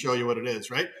to show you what it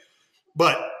is, right?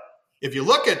 But if you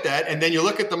look at that and then you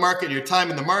look at the market and your time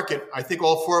in the market, I think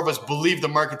all 4 of us believe the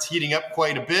market's heating up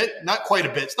quite a bit. Not quite a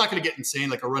bit. It's not going to get insane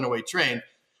like a runaway train,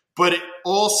 but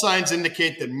all signs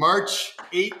indicate that March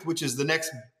 8th, which is the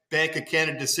next Bank of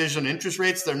Canada decision on interest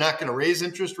rates, they're not going to raise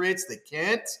interest rates. They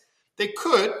can't. They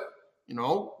could.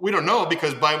 We don't know,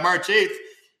 because by March 8th,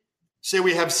 say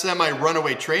we have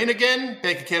semi-runaway train again,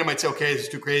 Bank of Canada might say, okay, this is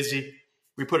too crazy.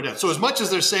 We put it down. So as much as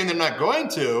they're saying they're not going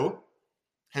to,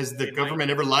 has the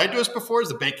government ever lied to us before? Has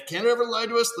the Bank of Canada ever lied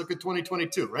to us? Look at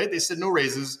 2022, right? They said no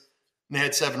raises, and they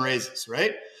had 7 raises,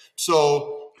 right?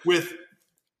 So with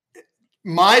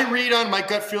my read on my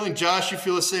gut feeling, Josh, you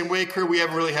feel the same way. Kerr, we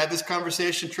haven't really had this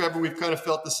conversation. Trevor, we've kind of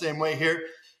felt the same way here.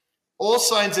 All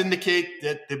signs indicate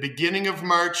that the beginning of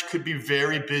March could be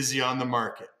very busy on the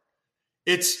market.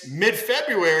 It's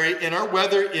mid-February and our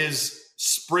weather is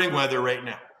spring weather right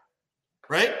now,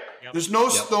 right? Yep. There's no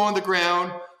snow on the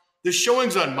ground. The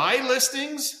showings on my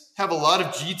listings have a lot of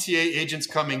GTA agents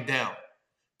coming down.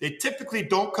 They typically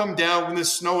don't come down when the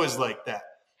snow is like that.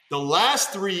 The last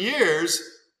 3 years,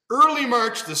 early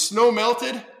March, the snow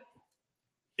melted.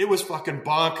 It was fucking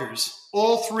bonkers.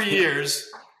 All 3 years,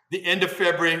 the end of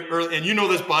February, early, and you know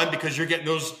this, Bond, because you're getting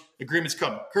those agreements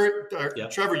come.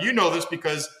 Trevor, you know this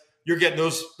because you're getting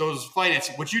those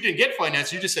financing, which you didn't get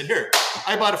financing. You just said, here,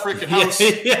 I bought a freaking house.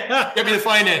 Get me the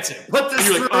financing. What this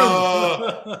you're like,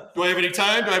 do I have any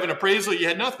time? Do I have an appraisal? You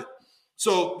had nothing.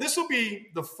 So this will be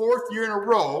the 4th year in a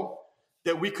row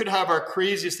that we could have our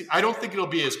craziest thing. I don't think it'll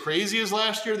be as crazy as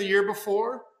last year or the year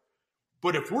before.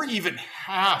 But if we're even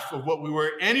half of what we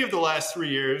were any of the last 3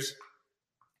 years,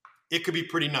 it could be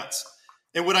pretty nuts.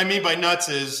 And what I mean by nuts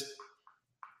is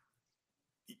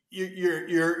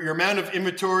your amount of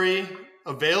inventory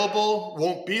available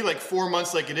won't be like 4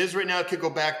 months like it is right now. It could go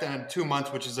back down to 2 months,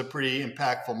 which is a pretty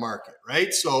impactful market,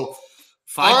 right? So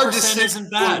 5% isn't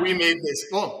bad. We made this.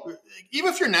 Well,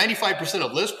 even if you're 95%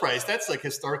 of list price, that's like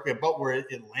historically about where it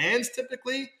lands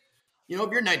typically. You know,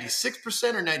 if you're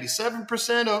 96% or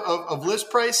 97% of list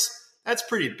price, that's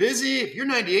pretty busy. If you're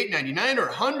 98, 99 or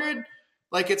 100,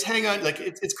 like it's hang on, like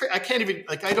it's I can't even,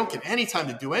 like I don't get any time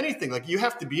to do anything. Like you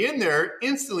have to be in there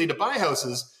instantly to buy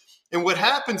houses. And what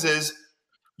happens is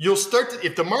you'll start to,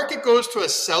 if the market goes to a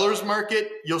seller's market,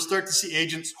 you'll start to see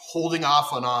agents holding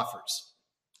off on offers.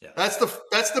 Yeah. That's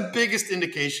the biggest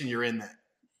indication you're in that.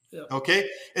 Yeah. Okay.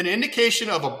 An indication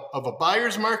of a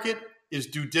buyer's market is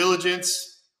due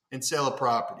diligence and sale of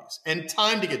properties and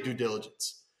time to get due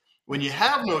diligence. When you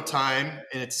have no time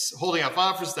and it's holding off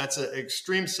offers, that's an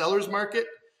extreme seller's market.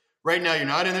 Right now, you're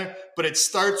not in there, but it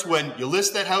starts when you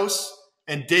list that house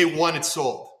and day one it's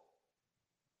sold.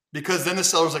 Because then the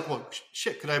seller's like, well,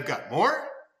 shit, could I have got more?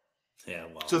 Yeah,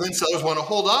 well. So then sellers want to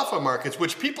hold off on markets,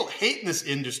 which people hate in this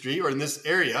industry or in this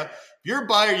area. If you're a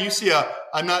buyer, you see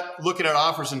I'm not looking at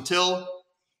offers until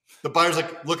the buyer's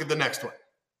like, look at the next one.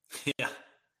 Yeah.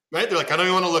 Right? They're like, I don't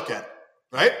even want to look at it.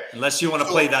 Right? Unless you want to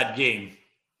play that game.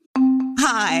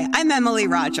 Hi, I'm Emily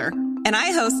Roger, and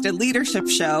I host a leadership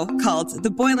show called The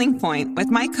Boiling Point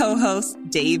with my co-host,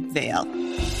 Dave Vale.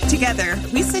 Together,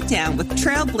 we sit down with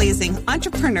trailblazing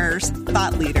entrepreneurs,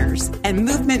 thought leaders, and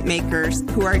movement makers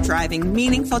who are driving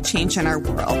meaningful change in our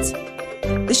world.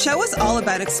 The show is all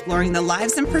about exploring the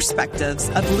lives and perspectives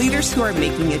of leaders who are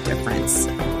making a difference.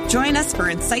 Join us for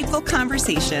insightful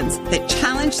conversations that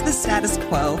challenge the status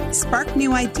quo, spark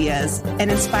new ideas,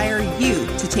 and inspire you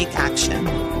to take action.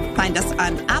 Find us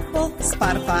on Apple,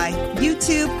 Spotify,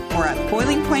 YouTube, or at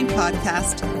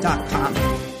boilingpointpodcast.com.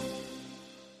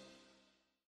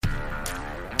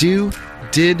 Do,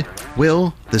 Did,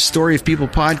 Will, the Story of People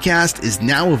podcast is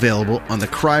now available on the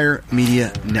Crier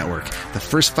Media Network. The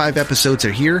first 5 episodes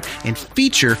are here and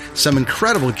feature some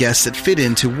incredible guests that fit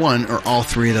into one or all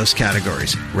 3 of those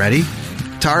categories. Ready?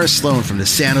 Tara Sloan from the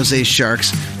San Jose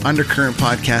Sharks Undercurrent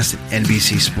podcast at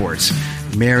NBC Sports.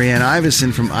 Marianne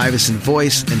Iveson from Iveson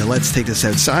Voice and the Let's Take This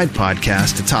Outside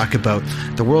podcast to talk about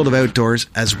the world of outdoors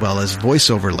as well as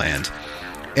voiceover land.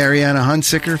 Ariana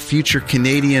Hunsicker, future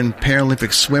Canadian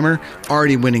Paralympic swimmer,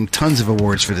 already winning tons of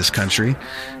awards for this country.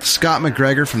 Scott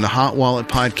McGregor from the Hot Wallet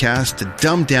podcast to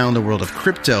dumb down the world of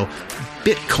crypto,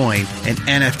 Bitcoin, and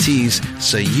NFTs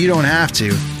so you don't have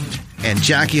to. And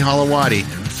Jackie Holowati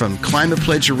from Climate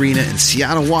Pledge Arena in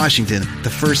Seattle, Washington,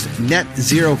 the first net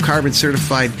zero carbon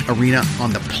certified arena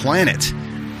on the planet.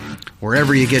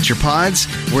 Wherever you get your pods,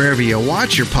 wherever you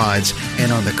watch your pods,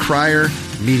 and on the Crier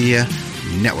Media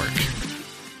Network.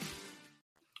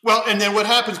 Well, and then what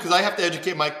happens, because I have to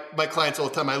educate my clients all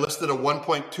the time. I listed a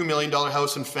 $1.2 million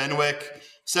house in Fenwick,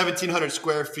 1,700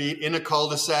 square feet in a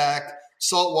cul-de-sac,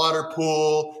 saltwater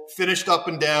pool, finished up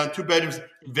and down, 2 bedrooms,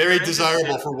 very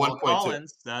desirable for 1.2.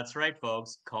 That's right,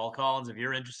 folks. Call Collins if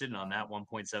you're interested on that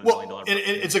 $1.7 million. And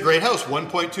it's a great house,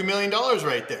 $1.2 million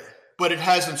right there. But it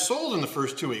hasn't sold in the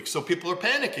first 2 weeks, so people are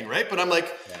panicking, right? But I'm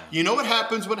like, You know what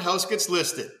happens when a house gets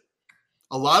listed?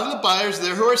 A lot of the buyers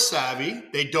there who are savvy,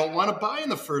 they don't want to buy in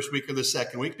the first week or the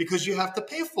second week because you have to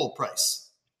pay full price,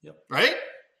 right?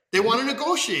 They want to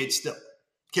negotiate still.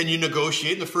 Can you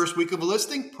negotiate in the first week of a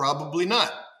listing? Probably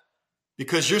not,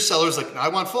 because your seller's like, I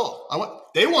want full.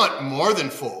 They want more than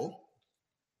full,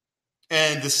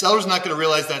 and the seller's not going to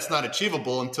realize that's not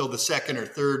achievable until the second or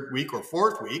third week or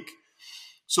fourth week.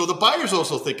 So the buyer's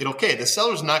also thinking, okay, the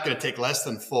seller's not going to take less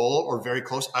than full or very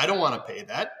close. I don't want to pay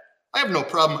that. I have no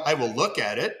problem. I will look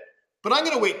at it, but I'm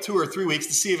going to wait 2 or 3 weeks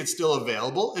to see if it's still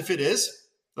available. If it is,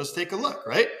 let's take a look,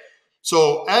 right?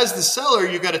 So as the seller,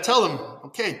 you got to tell them,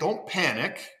 okay, don't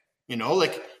panic. You know,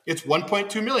 like it's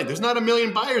 1.2 million. There's not a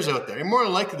million buyers out there. And more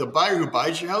than likely, the buyer who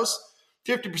buys your house,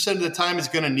 50% of the time is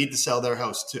going to need to sell their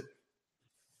house too.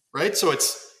 Right? So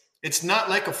it's not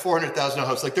like a $400,000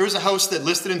 house. Like there was a house that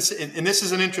listed in, and this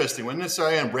is an interesting one.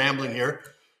 Sorry, I'm rambling here,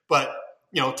 but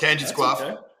you know, tangents go off.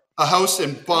 Okay. A house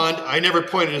in Bond. I never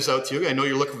pointed this out to you. I know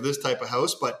you're looking for this type of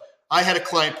house, but I had a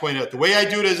client point out the way I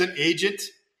do it as an agent.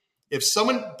 If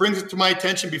someone brings it to my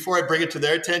attention before I bring it to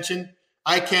their attention,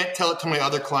 I can't tell it to my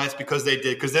other clients because they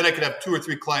did, because then I could have 2 or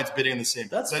 3 clients bidding on the same.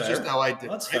 That's just how I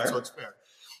did. That's right? Fair. So it's fair.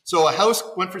 So a house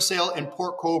went for sale in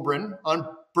Port Colborne on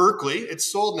Berkeley.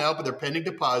 It's sold now, but they're pending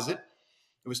deposit.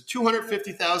 It was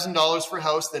 $250,000 for a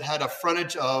house that had a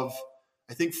frontage of,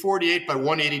 I think, 48 by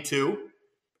 182.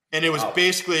 And it was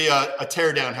basically a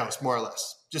tear down house, more or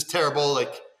less. Just terrible.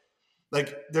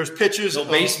 Like there's pictures of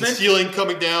the ceiling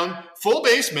coming down, full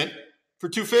basement for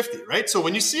 $250, right? So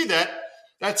when you see that,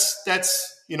 that's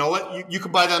you know what, you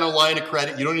can buy that on a line of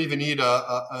credit. You don't even need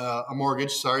a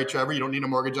mortgage. Sorry, Trevor, you don't need a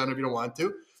mortgage on it if you don't want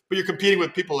to. But you're competing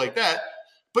with people like that.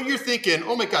 But you're thinking,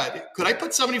 oh my God, could I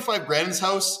put $75,000 in this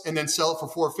house and then sell it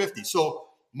for $450? So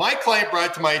my client brought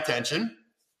it to my attention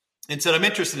and said, I'm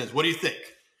interested in this. What do you think?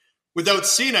 Without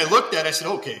seeing, I looked at it, I said,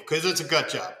 okay, because it's a gut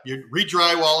job. You're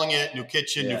re-drywalling it, new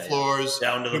kitchen, new floors,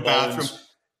 down to the new bathroom.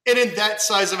 And in that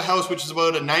size of a house, which is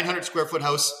about a 900 square foot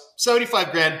house,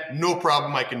 $75,000, no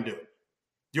problem, I can do it.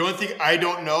 The only thing I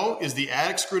don't know is the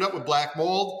attic screwed up with black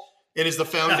mold, and is the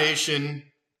foundation.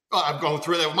 I'm going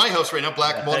through that with my house right now,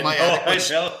 black mold in my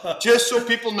attic. Just so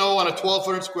people know, on a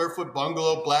 1,200 square foot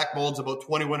bungalow, black mold's about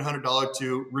 $2,100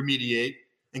 to remediate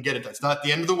and get it done. It's not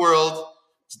the end of the world.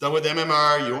 It's done with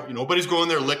MMR. Nobody's going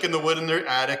there licking the wood in their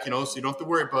attic, so you don't have to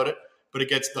worry about it, but it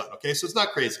gets done. Okay, so it's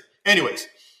not crazy. Anyways,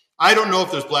 I don't know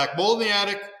if there's black mold in the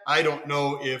attic. I don't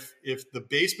know if the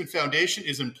basement foundation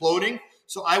is imploding,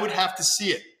 so I would have to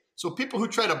see it. So people who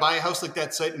try to buy a house like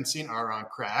that sight unseen are on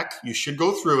crack. You should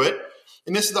go through it.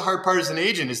 And this is the hard part as an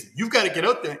agent, is you've got to get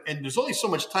out there, and there's only so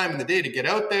much time in the day to get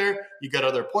out there. You got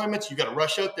other appointments. You got to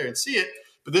rush out there and see it.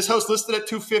 But this house listed at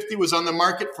 $250 was on the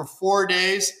market for 4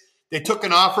 days. They took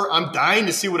an offer. I'm dying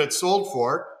to see what it sold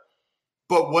for.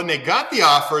 But when they got the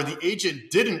offer, the agent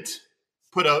didn't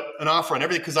put out an offer on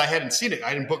everything because I hadn't seen it.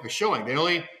 I didn't book a showing. They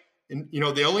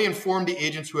only informed the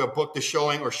agents who have booked the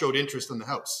showing or showed interest in the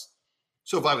house.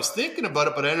 So if I was thinking about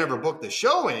it, but I never booked the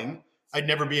showing, I'd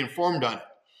never be informed on it.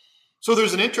 So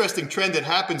there's an interesting trend that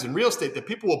happens in real estate that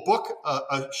people will book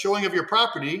a showing of your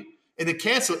property and then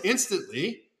cancel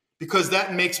instantly because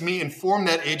that makes me inform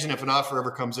that agent if an offer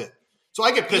ever comes in. So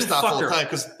I get pissed off all the time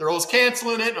because they're always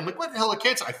canceling it. I'm like, what the hell are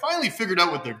cancel? I finally figured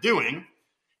out what they're doing.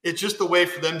 It's just a way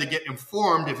for them to get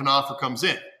informed if an offer comes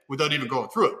in without even going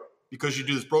through it because you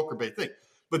do this broker bait thing.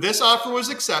 But this offer was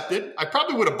accepted. I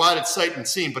probably would have bought it sight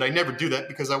unseen, but I never do that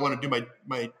because I want to do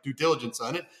my due diligence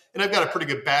on it. And I've got a pretty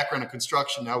good background in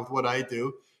construction now with what I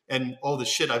do and all the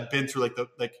shit I've been through.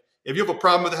 Like if you have a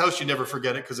problem with the house, you never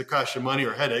forget it because it costs you money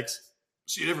or headaches.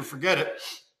 So you never forget it.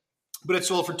 But it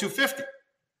sold for $250.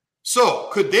 So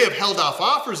could they have held off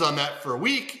offers on that for a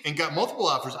week and got multiple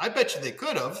offers? I bet you they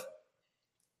could have,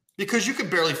 because you could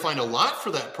barely find a lot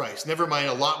for that price. Never mind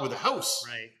a lot with a house.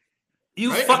 Right.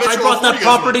 I brought that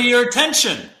property to your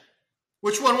attention.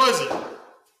 Which one was it?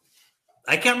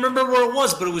 I can't remember where it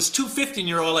was, but it was $250, and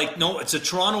you're all like, no, it's a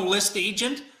Toronto list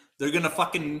agent. They're going to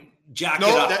fucking jack it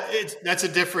up. That's a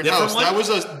different house. One? That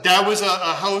was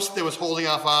a house that was holding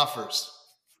off offers.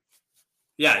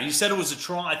 Yeah, you said it was a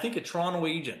Toronto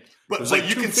agent. But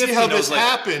you can see how this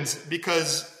happens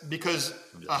because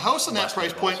a house in that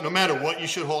price point, no matter what, you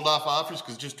should hold off offers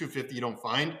because just $250 you don't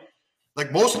find.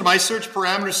 Like most of my search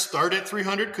parameters start at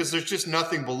 $300 because there's just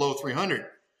nothing below $300.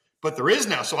 But there is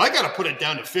now. So I got to put it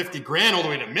down to $50,000 all the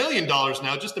way to $1 million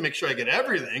now just to make sure I get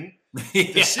everything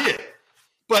to see it.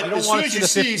 But you don't want to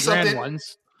see the $50,000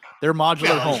 ones. They're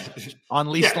modular homes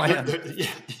on leased land.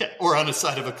 Or on the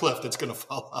side of a cliff that's going to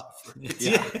fall off.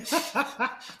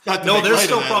 No, they're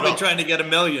still probably trying to get $1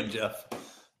 million, Jeff.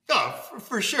 No,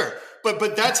 for sure.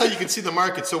 But that's how you can see the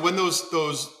market. So when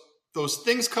those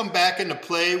things come back into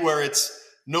play where it's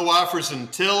no offers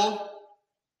until,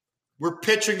 we're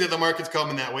pitching that the market's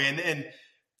coming that way. And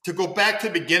to go back to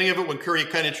the beginning of it, when Curry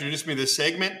kind of introduced me to this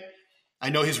segment,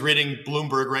 I know he's reading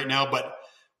Bloomberg right now, but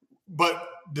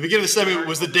the beginning of the segment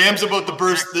was the dams about to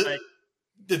burst.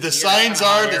 The signs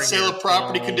are that sale of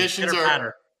property conditions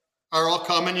are all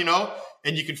coming,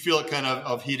 and you can feel it kind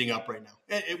of heating up right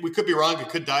now. We could be wrong. It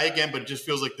could die again, but it just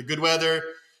feels like the good weather.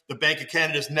 The Bank of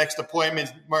Canada's next appointment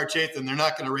is March 8th, and they're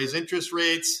not going to raise interest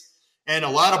rates. And a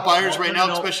lot of buyers right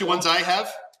now, especially ones I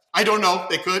have, I don't know,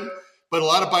 they could, But a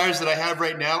lot of buyers that I have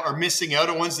right now are missing out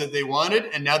on ones that they wanted,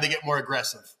 and now they get more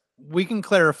aggressive. We can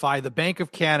clarify. The Bank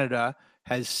of Canada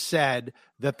has said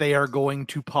that they are going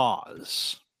to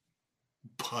pause.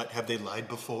 But have they lied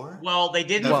before? Well, they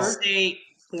didn't say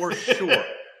for sure.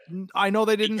 I know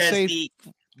they didn't say.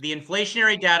 The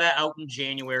inflationary data out in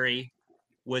January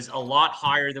was a lot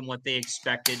higher than what they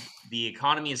expected. The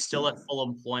economy is still at full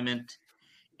employment.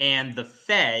 And the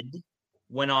Fed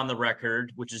went on the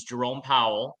record, which is Jerome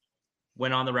Powell,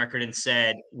 went on the record and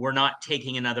said, we're not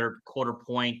taking another quarter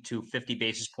point to 50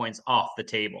 basis points off the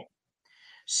table.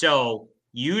 So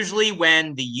usually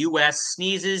when the U.S.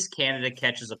 sneezes, Canada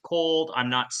catches a cold. I'm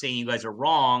not saying you guys are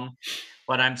wrong,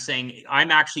 but I'm saying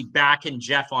I'm actually backing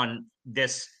Jeff on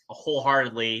this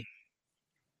wholeheartedly.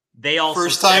 They also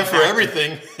first time for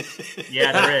everything.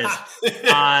 Yeah, there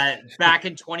is. Back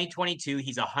in 2022,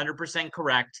 he's 100%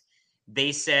 correct.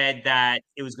 They said that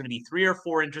it was going to be 3 or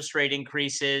 4 interest rate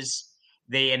increases.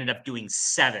 They ended up doing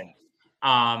 7,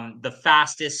 the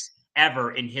fastest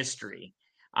ever in history.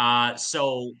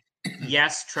 So,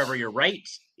 yes, Trevor, you're right.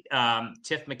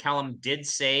 Tiff McCallum did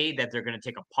say that they're going to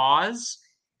take a pause,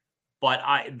 but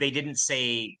they didn't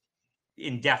say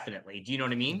indefinitely. Do you know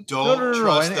what I mean? Don't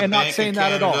trust the and Bank not saying of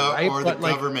that Canada at all, right? or but the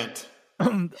government.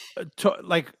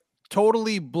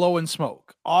 Totally blowing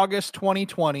smoke. August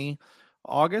 2020,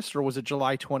 August, or was it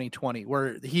July 2020,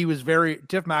 where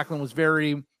Tiff Macklem was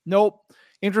very, nope,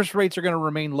 interest rates are going to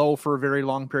remain low for a very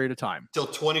long period of time. Till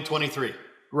 2023.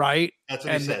 Right. That's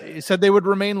what he said. He said they would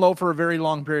remain low for a very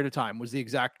long period of time, was the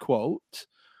exact quote.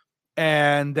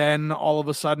 And then all of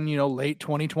a sudden, late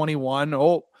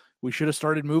 2021, we should have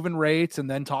started moving rates, and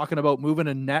then talking about moving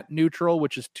a net neutral,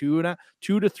 which is 2 to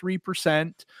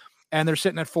 3%. And they're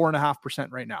sitting at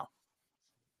 4.5% right now.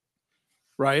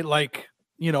 Right.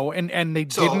 And they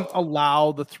didn't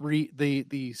allow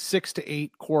the 6 to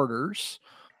 8 quarters,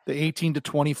 the 18 to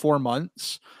 24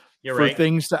 months for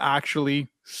things to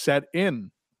actually set in.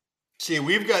 See,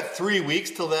 we've got 3 weeks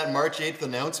till that March 8th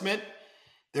announcement.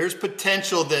 There's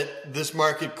potential that this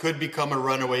market could become a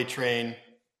runaway train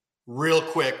real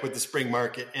quick with the spring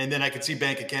market. And then I could see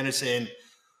Bank of Canada saying,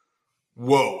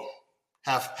 whoa,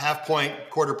 half point,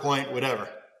 quarter point, whatever.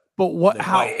 But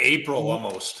by April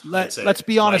almost. Let's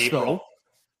be honest though.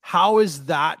 How is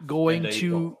that going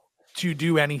to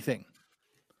do anything?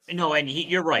 No, and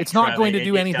you're right. It's not going to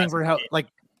do anything for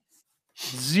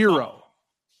zero.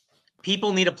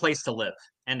 People need a place to live.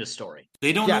 End of story.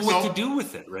 They don't know what to do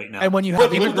with it right now. And when you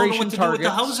have people immigration don't know what to do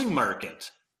with the housing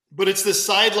market. But it's the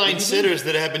sideline sitters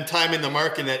that have been timing the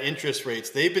market at interest rates.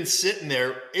 They've been sitting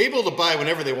there able to buy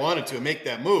whenever they wanted to and make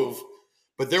that move.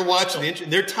 But they're watching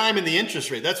they're timing the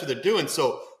interest rate. That's what they're doing.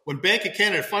 So when Bank of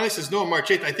Canada finally says no on March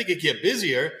 8th, I think it get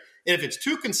busier. And if it's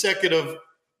 2 consecutive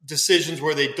decisions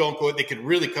where they don't go, they could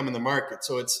really come in the market.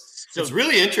 So it's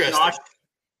really interesting.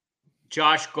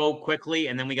 Josh, go quickly,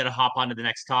 and then we got to hop on to the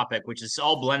next topic, which is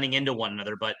all blending into one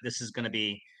another. But this is going to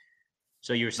be.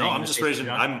 So you were saying? No, I'm just raising.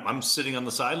 I'm sitting on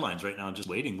the sidelines right now, just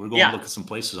waiting. We're going to look at some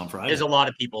places on Friday. There's a lot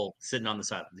of people sitting on the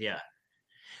sidelines. Yeah.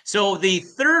 So the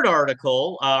third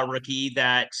article, Ricky,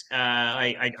 that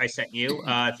I sent you,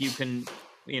 if you can,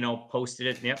 posted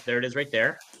it. Yep, there it is, right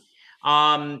there.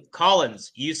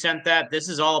 Collins, you sent that. This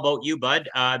is all about you, bud.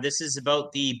 This is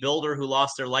about the builder who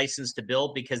lost their license to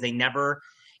build because they never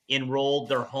enrolled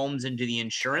their homes into the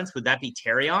insurance. Would that be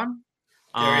Tarion?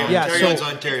 Tarion's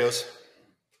Ontario's.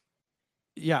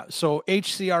 Yeah, so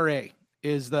HCRA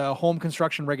is the Home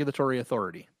Construction Regulatory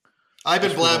Authority. I've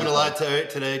been blabbing a lot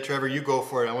today, Trevor. You go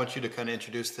for it. I want you to kind of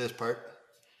introduce this part.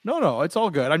 No, it's all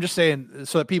good. I'm just saying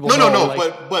so that people know. No,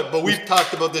 but we've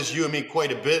talked about this, you and me,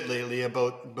 quite a bit lately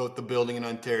about the building in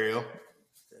Ontario.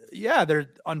 Yeah, they're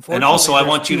unfortunately. And also, I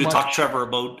want you to talk, Trevor,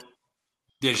 about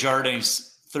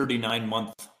Desjardins'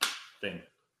 39-month thing.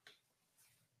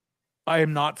 I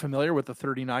am not familiar with the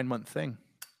 39-month thing.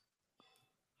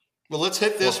 Well, let's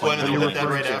hit this one and then we'll hit that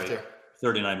right after.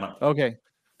 39 months. Okay.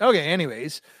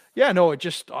 Anyways, yeah, no, it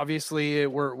just obviously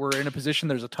we're in a position.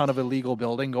 There's a ton of illegal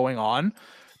building going on.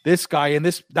 This guy in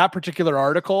that particular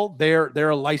article, they're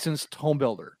a licensed home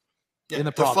builder in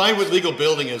the province. Define what legal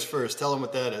building is first. Tell them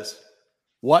what that is.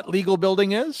 What legal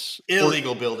building is?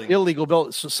 Illegal building. Illegal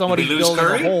building. So somebody's building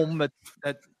a home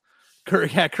that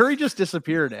Curry just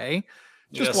disappeared, eh?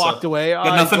 Just walked away.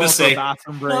 Got nothing to say.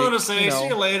 Bathroom break. Nothing to say. See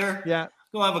you later. Yeah.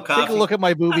 Go have a coffee. Take a look at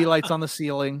my booby lights on the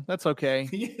ceiling. That's okay.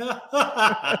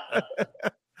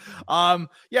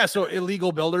 So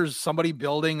illegal builders, somebody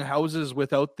building houses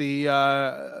without the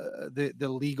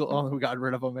legal. Oh, we got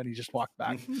rid of him and he just walked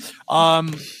back.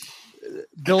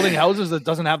 building houses that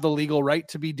doesn't have the legal right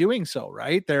to be doing so,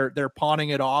 right? They're pawning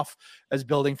it off as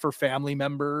building for family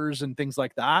members and things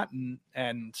like that.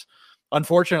 And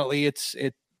unfortunately it's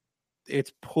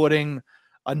putting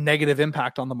a negative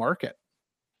impact on the market,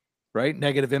 right?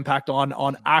 Negative impact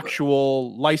on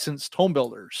actual licensed home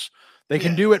builders. They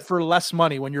can do it for less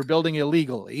money when you're building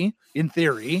illegally, in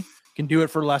theory. Can do it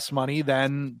for less money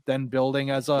than building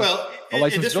as a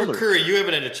licensed builder. Curry, you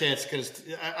haven't had a chance because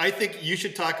I think you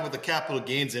should talk about the capital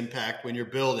gains impact when you're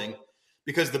building,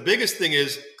 because the biggest thing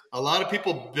is a lot of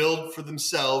people build for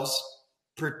themselves,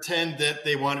 pretend that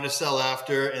they wanted to sell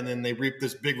after, and then they reap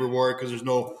this big reward because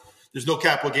there's no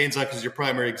capital gains on because your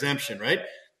primary exemption, right?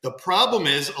 The problem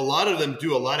is a lot of them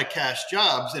do a lot of cash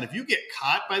jobs, and if you get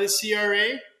caught by the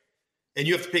CRA and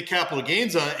you have to pay capital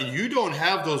gains on it, and you don't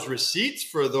have those receipts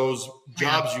for those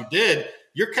jobs you did,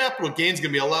 your capital gains is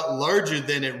going to be a lot larger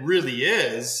than it really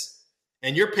is,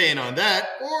 and you're paying on that,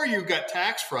 or you've got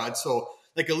tax fraud. So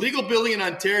like illegal building in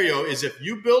Ontario is if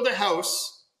you build a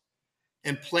house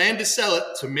and plan to sell it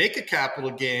to make a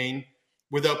capital gain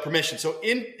without permission. So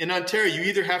in Ontario, you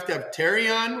either have to have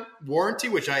Tarion warranty,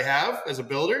 which I have as a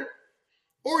builder,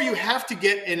 or you have to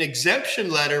get an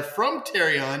exemption letter from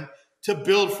Tarion to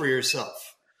build for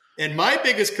yourself. And my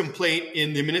biggest complaint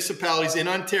in the municipalities in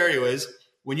Ontario is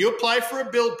when you apply for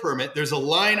a build permit, there's a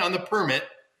line on the permit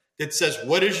that says,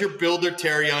 what is your builder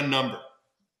Tarion number?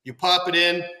 You pop it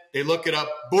in, they look it up,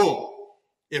 boom.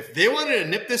 If they wanted to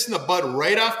nip this in the bud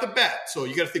right off the bat, so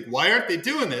you got to think, why aren't they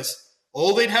doing this?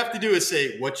 All they'd have to do is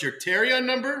say, what's your Tarion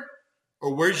number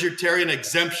or where's your Tarion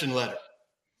exemption letter?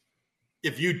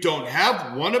 If you don't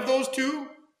have one of those two,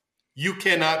 you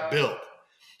cannot build.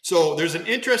 So there's an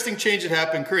interesting change that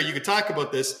happened. Curry, you could talk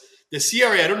about this. The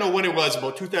CRA, I don't know when it was,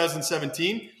 about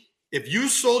 2017. If you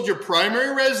sold your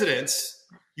primary residence,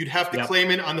 you'd have to claim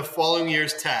it on the following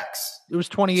year's tax. It was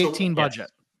 2018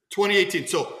 budget. 2018.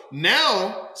 So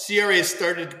now CRA has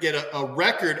started to get a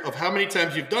record of how many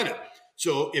times you've done it.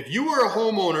 So if you were a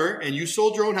homeowner and you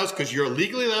sold your own house, because you're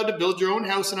legally allowed to build your own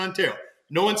house in Ontario,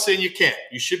 no one's saying you can't.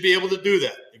 You should be able to do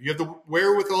that. If you have the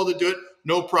wherewithal to do it,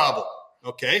 no problem.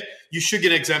 Okay, you should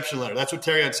get an exemption letter. That's what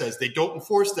Tarion says. They don't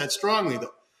enforce that strongly,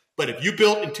 though. But if you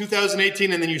built in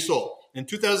 2018 and then you sold, in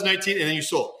 2019 and then you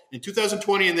sold, in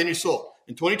 2020 and then you sold,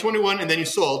 in 2021 and then you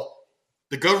sold,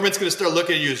 the government's going to start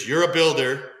looking at you as you're a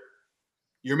builder,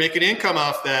 you're making income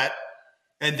off that,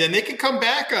 and then they can come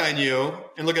back on you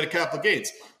and look at a capital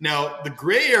gains. Now, the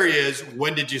gray area is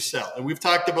when did you sell? And we've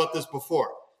talked about this before.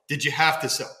 Did you have to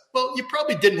sell? Well, you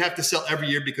probably didn't have to sell every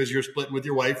year because you're splitting with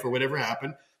your wife or whatever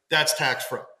happened. That's tax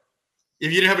fraud.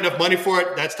 If you didn't have enough money for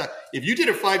it, that's tax. If you did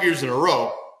it 5 years in a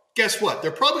row, guess what?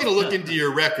 They're probably going to look into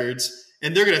your records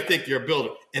and they're going to think you're a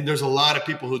builder. And there's a lot of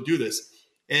people who do this.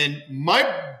 And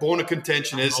my bone of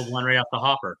contention is one right off the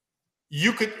hopper.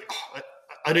 You could.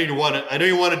 I don't even want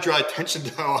to draw attention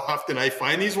to how often I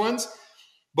find these ones,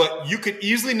 but you could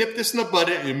easily nip this in the bud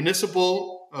in a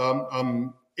municipal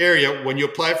area when you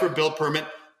apply for a build permit.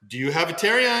 Do you have a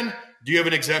Tarion? Do you have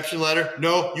an exemption letter?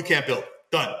 No, you can't build.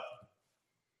 Done.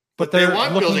 But they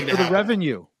want building for the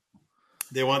revenue.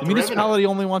 They want the municipality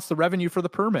only wants the revenue for the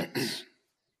permits.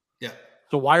 Yeah.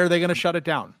 So why are they going to shut it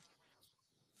down?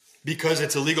 Because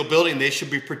it's a legal building. They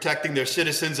should be protecting their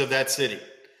citizens of that city.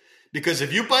 Because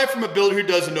if you buy from a builder who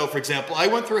doesn't know, for example, I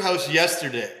went through a house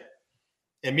yesterday,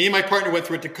 and me and my partner went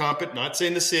through it to comp it, not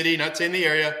saying the city, not saying the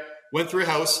area, went through a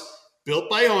house built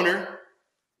by owner,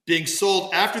 being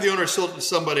sold after the owner sold it to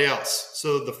somebody else.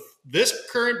 So this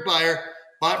current buyer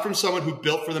bought from someone who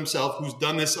built for themselves, who's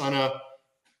done this on a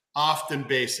often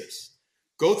basis.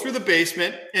 Go through the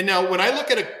basement. And now when I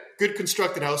look at a good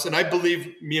constructed house, and I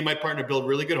believe me and my partner build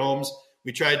really good homes,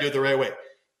 we try to do it the right way.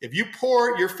 If you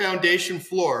pour your foundation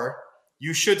floor,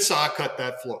 you should saw cut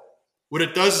that floor. What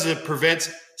it does is it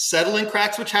prevents settling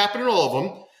cracks, which happen in all of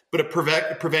them, but it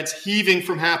prevents heaving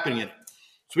from happening in it.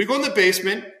 So we go in the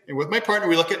basement, and with my partner,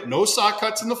 we look at no saw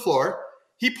cuts in the floor.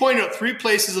 He pointed out 3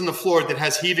 places on the floor that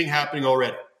has heaving happening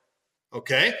already.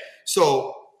 Okay?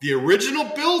 So the original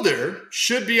builder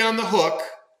should be on the hook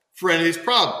for any of these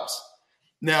problems.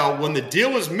 Now, when the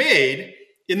deal was made,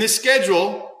 in the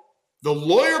schedule, the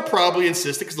lawyer probably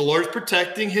insisted, because the lawyer's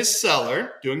protecting his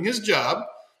seller, doing his job,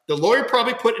 the lawyer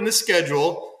probably put in the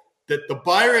schedule that the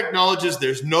buyer acknowledges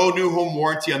there's no new home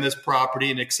warranty on this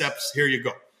property and accepts, here you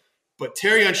go. But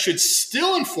Tarion should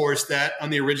still enforce that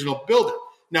on the original builder.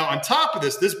 Now, on top of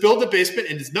this build a basement,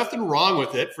 and there's nothing wrong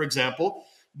with it, for example,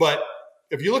 but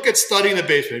if you look at studying the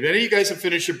basement, if any of you guys have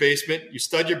finished your basement, you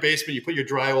stud your basement, you put your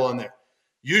drywall in there.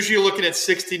 Usually you're looking at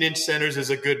 16-inch centers as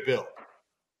a good build.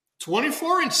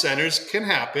 24-inch centers can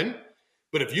happen,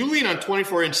 but if you lean on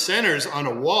 24-inch centers on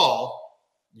a wall,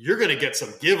 you're going to get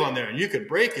some give on there and you could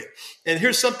break it. And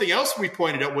here's something else we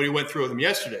pointed out when we went through them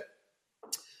yesterday.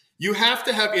 You have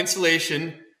to have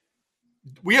insulation.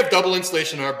 We have double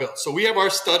insulation in our build. So we have our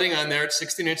studding on there at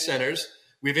 16-inch centers.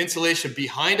 We have insulation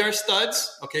behind our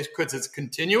studs, okay, because it's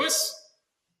continuous.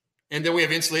 And then we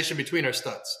have insulation between our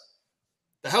studs.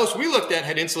 The house we looked at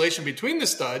had insulation between the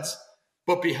studs,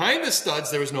 but behind the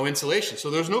studs, there was no insulation. So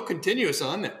there's no continuous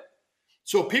on there.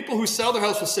 So people who sell their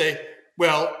house will say,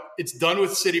 well, it's done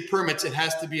with city permits. It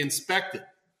has to be inspected.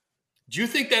 Do you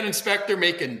think that inspector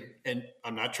making, and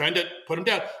I'm not trying to put him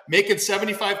down, making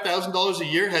 $75,000 a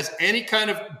year has any kind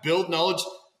of build knowledge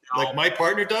like my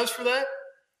partner does for that?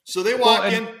 So they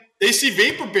walk in, they see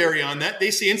vapor barrier on that.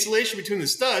 They see insulation between the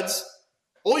studs.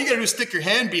 All you got to do is stick your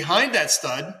hand behind that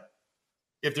stud.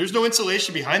 If there's no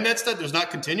insulation behind that stud, there's not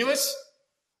continuous,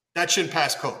 that shouldn't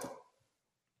pass code.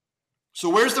 So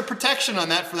where's the protection on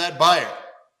that for that buyer?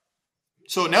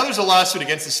 So now there's a lawsuit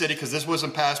against the city because this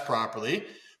wasn't passed properly.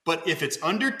 But if it's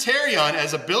under Tarion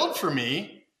as a build for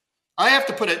me, I have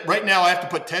to put it right now. I have to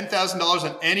put $10,000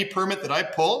 on any permit that I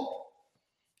pull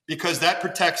because that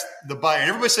protects the buyer. And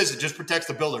everybody says it just protects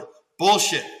the builder.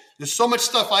 Bullshit. There's so much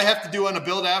stuff I have to do on a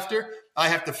build after. I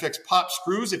have to fix pop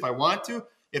screws if I want to.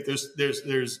 If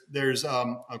there's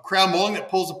a crown molding that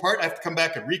pulls apart, I have to come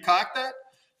back and recock that.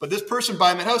 But this person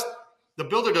buying the house, the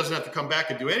builder doesn't have to come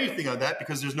back and do anything on that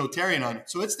because there's no Tarion on it.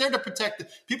 So it's there to protect.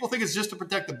 People think it's just to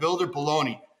protect the builder.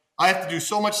 Baloney. I have to do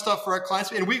so much stuff for our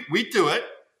clients, and we do it,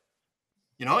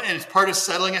 and it's part of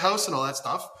settling a house and all that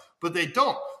stuff, but they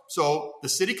don't. So the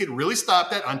city could really stop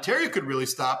that. Ontario could really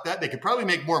stop that. They could probably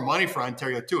make more money for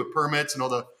Ontario too with permits and all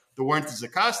the warranties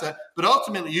that cost that. But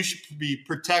ultimately, you should be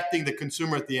protecting the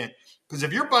consumer at the end. Because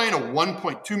if you're buying a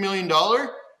 $1.2 million,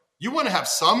 you want to have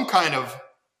some kind of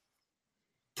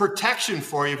protection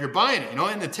for you if you're buying it.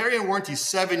 And the Tarion warranty is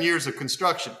 7 years of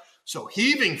construction. So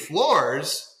heaving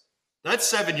floors, that's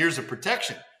 7 years of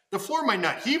protection. The floor might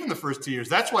not heave in the first 2 years.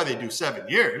 That's why they do 7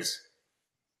 years,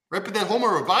 right? But then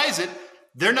homeowner buys it.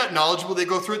 They're not knowledgeable. They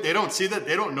go through it. They don't see that.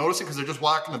 They don't notice it because they're just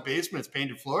walking the basement. It's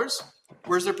painted floors.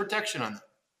 Where's their protection on that?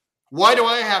 Why do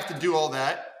I have to do all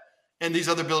that and these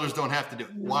other builders don't have to do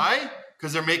it? Why?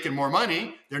 Because they're making more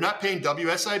money. They're not paying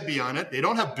WSIB on it. They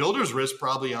don't have builder's risk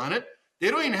probably on it. They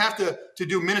don't even have to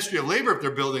do Ministry of Labor if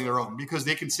they're building their own because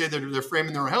they can say they're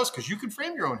framing their own house because you can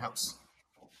frame your own house.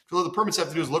 So all the permits have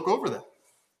to do is look over that.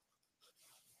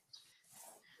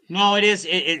 No, it is.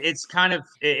 It's kind of,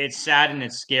 it's sad and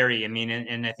it's scary. I mean,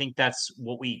 and I think that's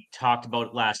what we talked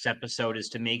about last episode is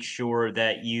to make sure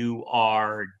that you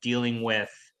are dealing with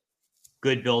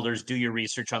good builders, do your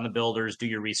research on the builders, do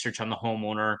your research on the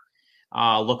homeowner,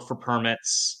 look for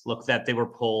permits, look that they were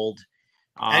pulled.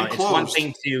 And closed. It's one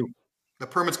thing to... The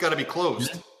permit's got to be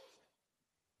closed.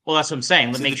 Well, that's what I'm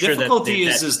saying. Make sure the difficulty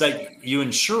is that you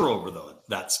insure over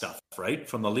that stuff, right?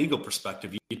 From the legal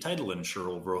perspective, you title insure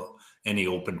over any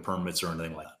open permits or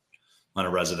anything like that on a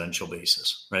residential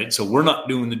basis, right? So we're not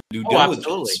doing the due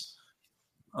diligence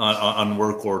on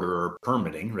work order or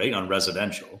permitting, right? On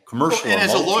residential, commercial. And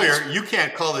as a lawyer, you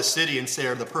can't call the city and say,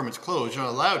 "Are the permits closed?" You're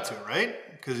not allowed to, right?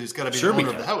 Because it's got to be the owner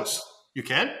of the house. You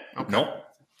can? Okay. No.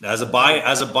 As a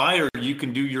buyer, you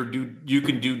can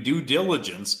do due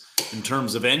diligence in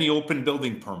terms of any open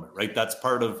building permit, right? That's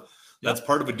part of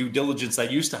a due diligence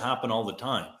that used to happen all the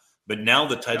time. But now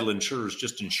the title insurers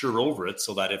just insure over it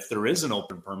so that if there is an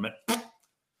open permit,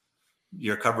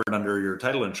 you're covered under your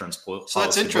title insurance policy. So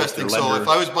that's interesting. So if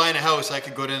I was buying a house, I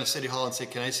could go down to City Hall and say,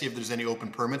 "Can I see if there's any open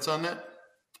permits on that?"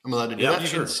 I'm allowed to do that. You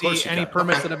can see any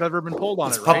permits that have ever been pulled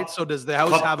on it, right? So does the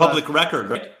house have public record,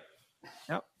 right?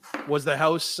 Yep. Was the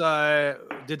house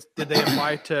did they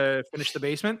apply to finish the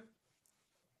basement?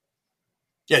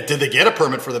 Yeah, did they get a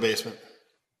permit for the basement?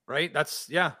 Right? That's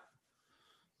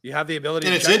you have the ability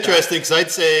and to it's interesting because I'd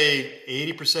say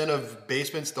 80% of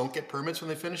basements don't get permits when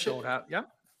they finish it.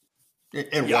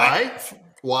 And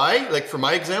why? Like for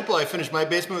my example, I finished my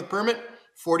basement with permit,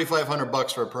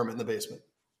 $4,500 for a permit in the basement.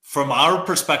 From our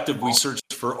perspective, we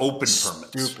searched for open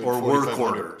permits or work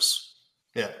orders.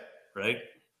 Yeah. Right.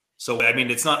 So, I mean,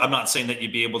 I'm not saying that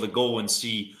you'd be able to go and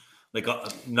see,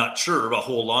 not sure, a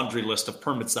whole laundry list of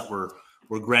permits that were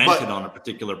granted on a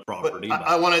particular property. But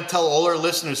I want to tell all our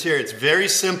listeners here, it's very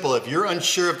simple. If you're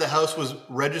unsure if the house was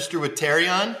registered with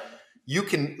Tarion, you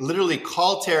can literally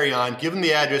call Tarion, give them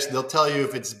the address. They'll tell you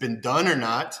if it's been done or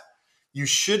not. You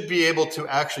should be able to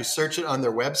actually search it on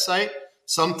their website.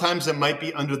 Sometimes it might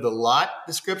be under the lot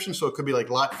description. So it could be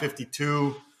like lot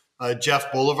 52,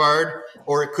 Jeff Boulevard,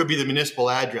 or it could be the municipal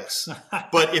address.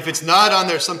 But if it's not on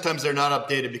there, sometimes they're not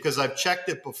updated because I've checked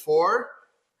it before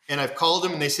and I've called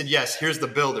them and they said, yes, here's the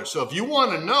builder. So if you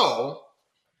want to know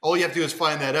All you have to do is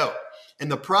find that out. And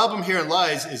the problem here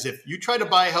lies is if you try to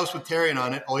buy a house with Tarion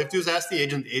on it, all you have to do is ask the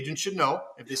agent. The agent should know.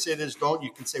 If they say there's don't,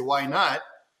 you can say, why not?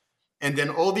 And then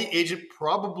all the agent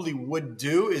probably would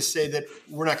do is say that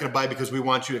we're not going to buy because we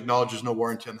want you to acknowledge there's no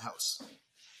warranty on the house.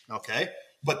 Okay?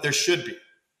 But there should be.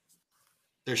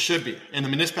 There should be. And the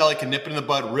municipality can nip it in the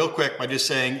bud real quick by just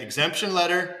saying exemption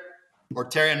letter or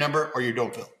Tarion number or you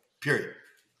don't fill. Period.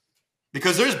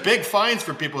 Because there's big fines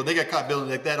for people if they get caught building.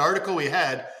 Like that article we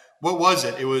had, what was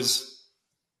it? It was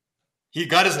he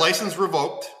got his license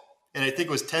revoked, and I think it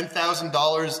was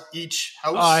 $10,000 each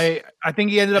house. I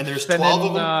think he ended up spending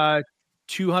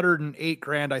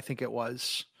 $208,000. I think it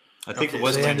was. I think it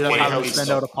was. They ended up having to spend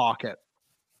out of pocket.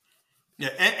 Yeah,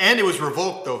 and it was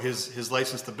revoked though his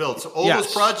license to build. So all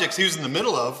those projects he was in the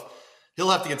middle of,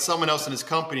 he'll have to get someone else in his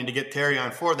company to get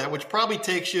Tarion for that, which probably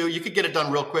takes you could get it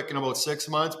done real quick in about 6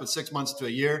 months, but 6 months to a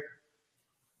year.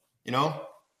 You know.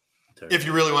 If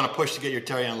you really want to push to get your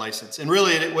Tarion license. And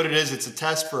really what it is, it's a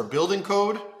test for a building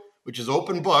code, which is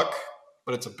open book,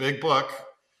 but it's a big book.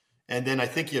 And then I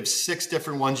think you have 6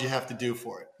 different ones you have to do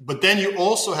for it. But then you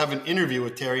also have an interview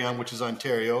with Tarion, which is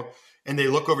Ontario, and they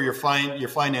look over your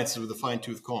finances with a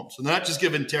fine-tooth comb. So they're not just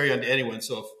giving Tarion to anyone.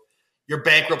 So if you're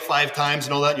bankrupt 5 times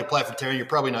and all that, you apply for Tarion, you're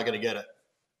probably not going to get it.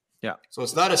 Yeah. So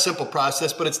it's not a simple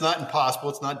process, but it's not impossible.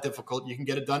 It's not difficult. You can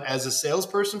get it done as a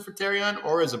salesperson for Tarion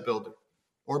or as a builder.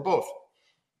 Or both.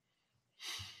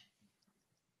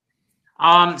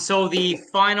 So the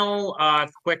final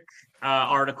quick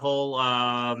article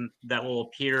that will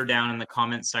appear down in the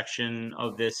comment section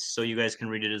of this, so you guys can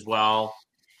read it as well,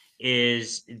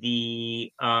 is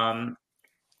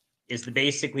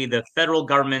basically the federal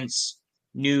government's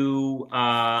new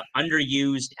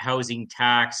underused housing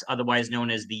tax, otherwise known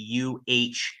as the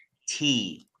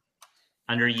UHT,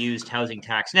 underused housing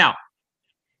tax. Now,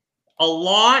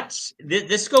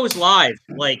 this goes live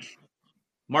like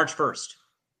March 1st.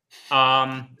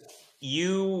 I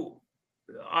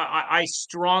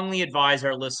strongly advise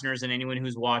our listeners and anyone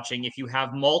who's watching, if you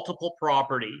have multiple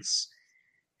properties,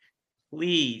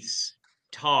 please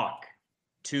talk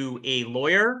to a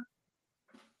lawyer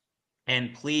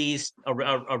and please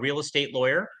a real estate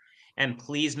lawyer, and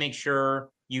please make sure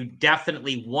you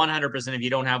definitely 100%, if you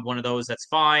don't have one of those, that's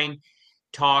fine.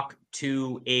 Talk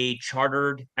to a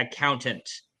chartered accountant,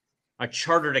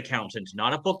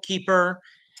 not a bookkeeper,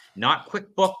 not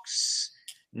QuickBooks,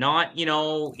 not,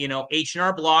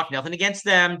 H&R Block, nothing against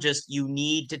them. Just you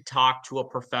need to talk to a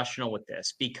professional with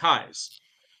this, because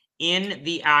in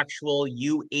the actual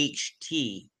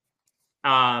UHT,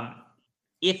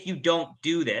 if you don't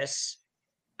do this,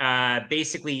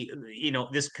 basically,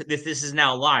 this is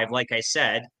now live, like I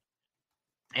said.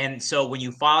 And so when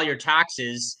you file your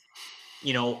taxes,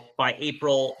 by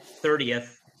April 30th,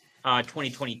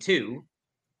 2022,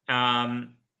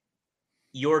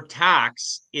 your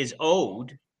tax is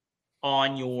owed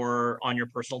on your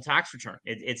personal tax return.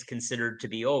 It's considered to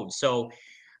be owed. So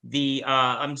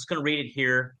I'm just going to read it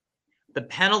here. The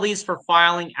penalties for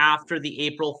filing after the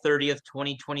April 30th,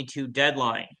 2022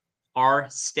 deadline are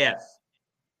stiff.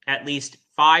 At least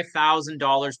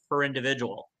 $5,000 per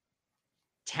individual,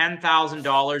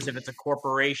 $10,000 if it's a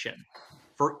corporation,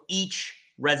 for each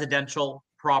residential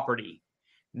property.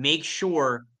 Make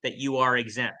sure that you are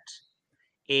exempt.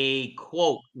 A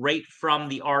quote right from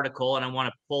the article, and I want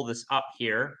to pull this up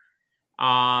here.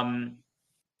 Do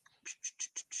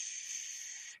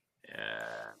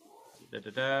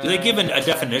they give a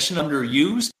definition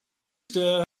underused?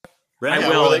 I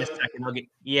will in a second.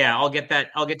 I'll get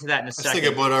that. I'll get to that in a second. I was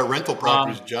thinking about our rental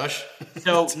properties, Josh.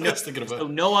 So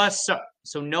Noah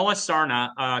Sarna,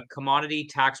 a commodity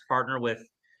tax partner with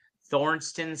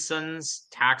Thornton Sons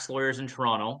Tax Lawyers in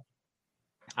Toronto.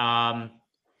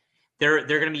 They're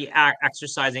going to be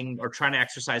exercising or trying to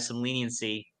exercise some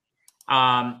leniency.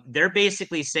 They're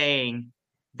basically saying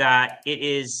that it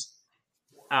is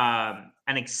an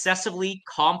excessively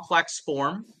complex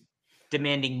form,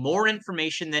 demanding more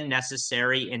information than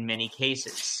necessary in many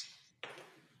cases.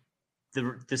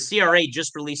 The CRA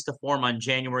just released the form on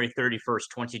January 31st,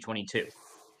 2022.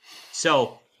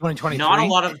 So 2023? Not a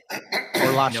lot of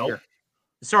or last year.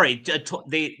 Sorry,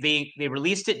 they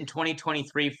released it in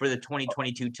 2023 for the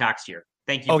 2022 tax year.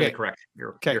 Thank you for the correction.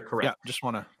 You're correct. Yeah, just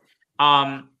want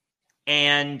to.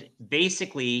 And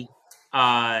basically,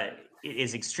 it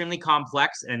is extremely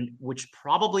complex, and which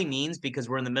probably means, because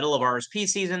we're in the middle of RSP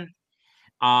season,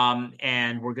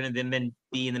 and we're going to then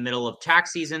be in the middle of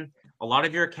tax season, a lot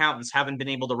of your accountants haven't been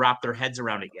able to wrap their heads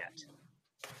around it yet.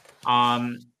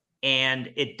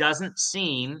 And it doesn't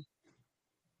seem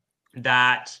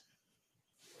that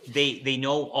they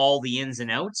know all the ins and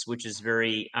outs, which is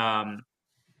very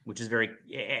which is very,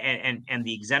 and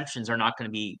the exemptions are not going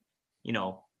to be,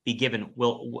 be given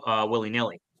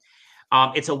willy-nilly.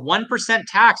 It's a 1%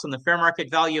 tax on the fair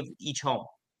market value of each home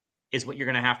is what you're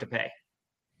going to have to pay.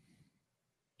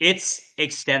 It's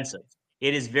extensive.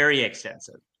 It is very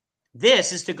extensive.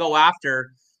 This is to go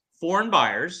after foreign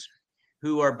buyers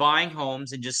who are buying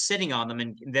homes and just sitting on them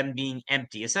and them being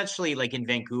empty, essentially like in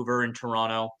Vancouver and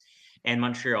Toronto and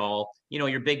Montreal,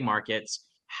 your big markets.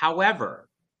 However,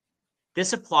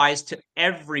 this applies to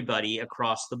everybody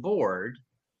across the board,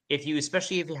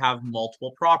 especially if you have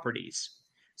multiple properties.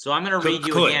 So I'm going to read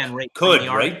you again.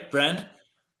 Right, Brand?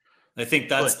 I think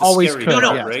that's the always scary part,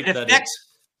 part, right?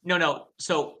 No.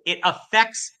 So it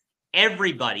affects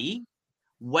everybody,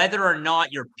 whether or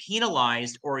not you're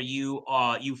penalized or you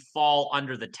fall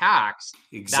under the tax.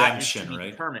 Exemption, that is to be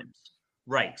right? Determined.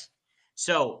 Right.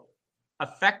 So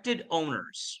affected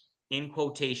owners, in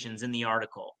quotations in the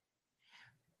article,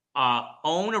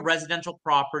 own a residential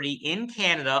property in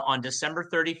Canada on December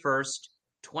 31st,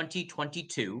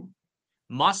 2022,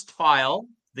 must file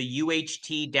the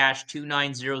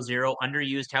UHT-2900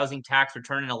 underused housing tax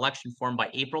return and election form by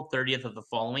April 30th of the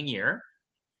following year.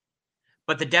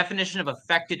 But the definition of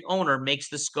affected owner makes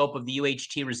the scope of the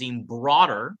UHT regime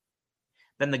broader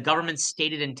than the government's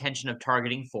stated intention of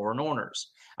targeting foreign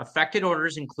owners. Affected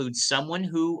owners include someone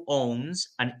who owns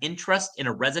an interest in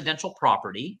a residential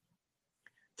property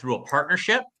through a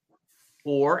partnership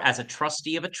or as a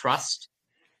trustee of a trust,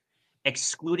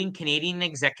 excluding Canadian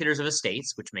executors of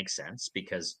estates, which makes sense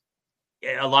because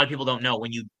a lot of people don't know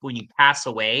when you pass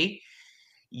away,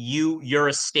 your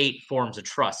estate forms a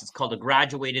trust. It's called a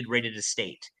graduated rated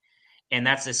estate. And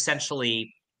that's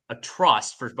essentially a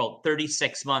trust for about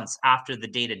 36 months after the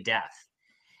date of death.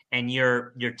 And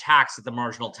you're taxed at the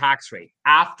marginal tax rate.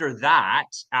 After that,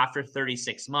 after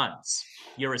 36 months,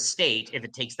 your estate, if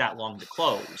it takes that long to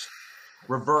close,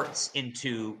 reverts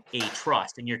into a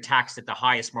trust, and you're taxed at the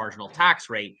highest marginal tax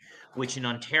rate, which in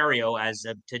Ontario, as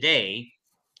of today,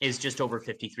 is just over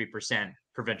 53%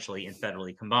 provincially and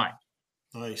federally combined.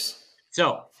 Nice.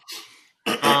 So,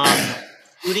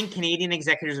 including Canadian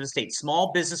executors of estate,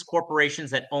 small business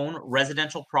corporations that own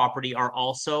residential property are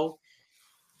also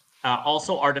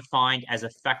are defined as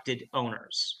affected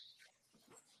owners.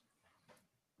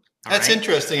 That's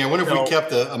interesting. I wonder if we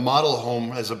kept a model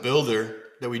home as a builder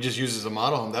that we just use as a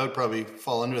model home. That would probably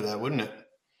fall under that, wouldn't it?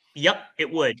 Yep,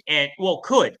 it would. And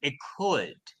it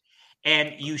could.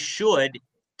 And you should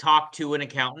talk to an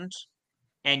accountant,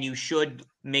 and you should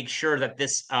make sure that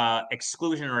this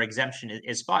exclusion or exemption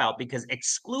is filed, because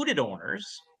excluded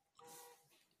owners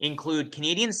include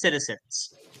Canadian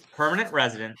citizens, permanent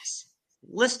residents,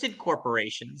 listed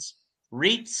corporations,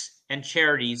 REITs, and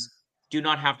charities do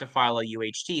not have to file a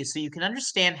UHT. So you can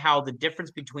understand how the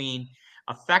difference between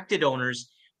affected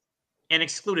owners and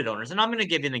excluded owners. And I'm going to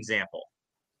give you an example.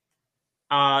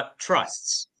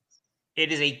 Trusts.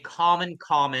 It is a common,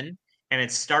 and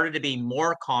it's started to be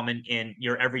more common in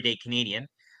your everyday Canadian.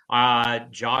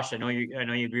 Josh, I know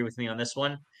you agree with me on this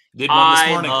one.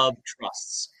 I love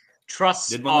trusts.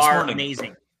 Trusts are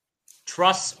amazing.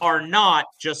 Trusts are not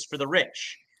just for the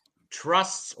rich.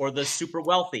 Trusts or the super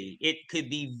wealthy. It could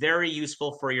be very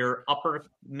useful for your upper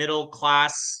middle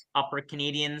class, upper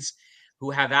Canadians who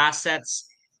have assets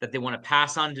that they want to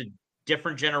pass on to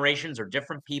different generations or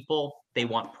different people. They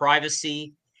want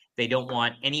privacy. They don't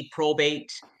want any probate.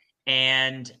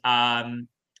 And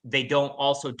they don't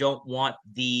want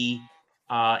the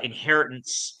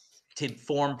inheritance to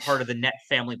form part of the net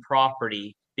family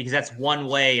property, because that's one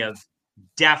way of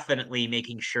definitely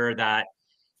making sure that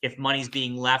if money's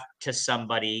being left to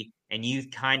somebody and you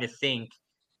kind of think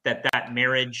that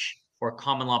marriage or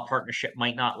common law partnership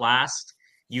might not last,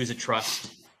 use a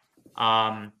trust,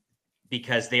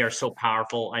 because they are so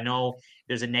powerful. I know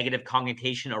there's a negative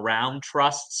connotation around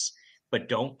trusts, but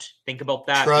don't think about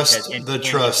that. Trust.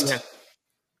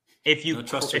 If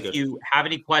you have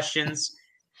any questions,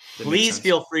 please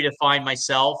feel free to find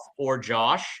myself or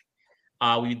Josh.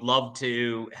 We'd love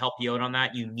to help you out on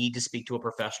that. You need to speak to a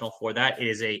professional for that. It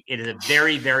is a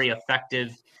very, very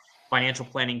effective financial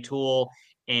planning tool.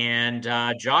 And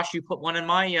Josh, you put one in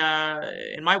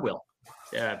my will.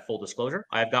 Full disclosure,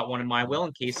 I've got one in my will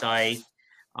in case I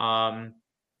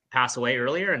pass away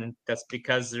earlier, and that's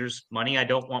because there's money I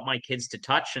don't want my kids to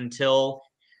touch until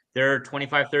they're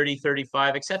 25, 30,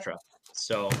 35, etc.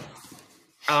 So,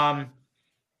 so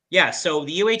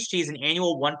the UHT is an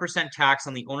annual 1% tax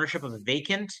on the ownership of a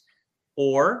vacant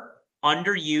or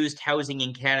underused housing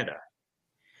in Canada.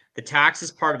 The tax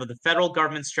is part of the federal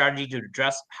government strategy to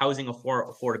address housing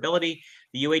affordability.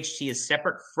 The UHT is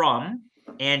separate from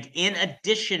and in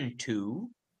addition to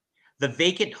The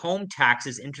vacant home tax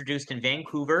is introduced in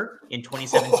Vancouver in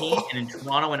 2017 and in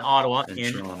Toronto and Ottawa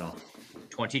in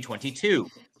 2022.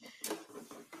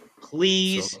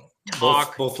 Please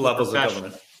talk both levels of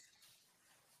government.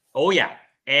 Oh, yeah.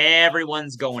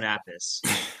 Everyone's going at this.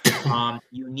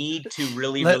 You need to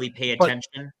really pay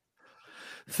attention.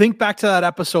 Think back to that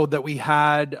episode that we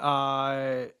had.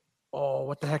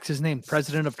 What the heck's his name?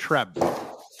 President of TREB.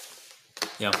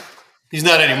 Yeah. He's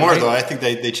not anymore, though. I think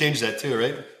they changed that too,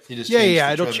 right? He just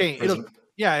it'll change.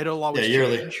 It'll always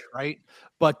change, right?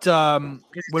 But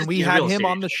when we had him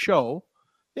on the show,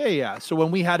 So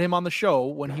when we had him on the show,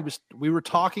 we were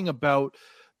talking about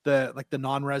the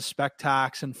non-res spec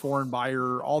tax and foreign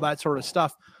buyer, all that sort of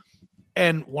stuff.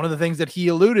 And one of the things that he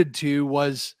alluded to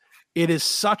was it is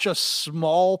such a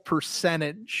small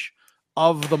percentage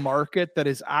of the market that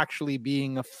is actually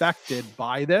being affected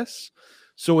by this.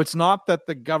 So it's not that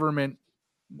the government,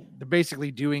 they're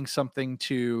basically doing something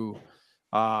to,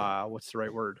 what's the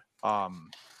right word?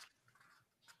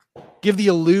 Give the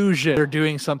illusion they're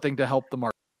doing something to help the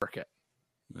market.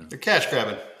 They're cash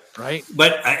grabbing. Right.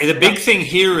 But the big thing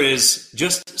here is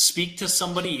just speak to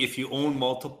somebody if you own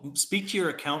speak to your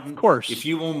accountant. Of course. If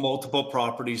you own multiple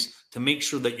properties to make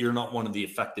sure that you're not one of the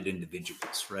affected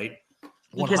individuals, right?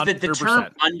 Because the term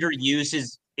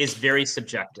underused is very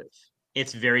subjective.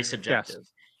 It's very subjective. Yes.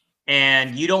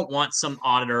 And you don't want some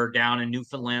auditor down in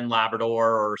Newfoundland,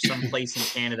 Labrador, or someplace in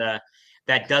Canada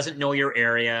that doesn't know your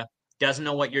area, doesn't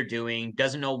know what you're doing,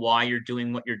 doesn't know why you're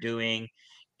doing what you're doing,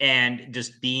 and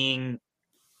just being,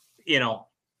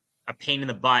 a pain in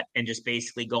the butt and just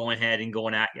basically going ahead and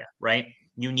going at you, right?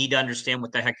 You need to understand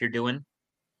what the heck you're doing.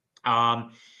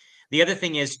 The other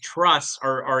thing is trusts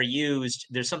are used.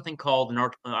 There's something called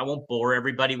I won't bore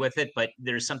everybody with it, but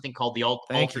there's something called the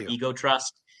alter ego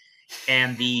trust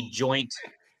and the joint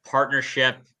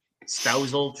partnership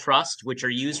spousal trust, which are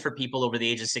used for people over the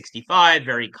age of 65,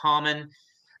 very common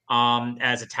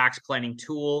as a tax planning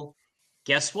tool.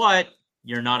 Guess what?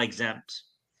 You're not exempt.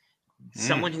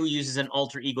 Someone who uses an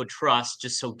alter ego trust,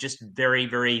 just very,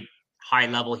 very high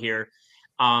level here.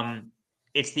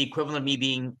 It's the equivalent of me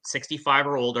being 65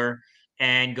 or older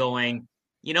and going,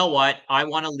 you know what? I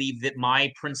want to leave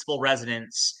my principal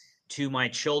residence to my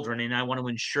children, and I want to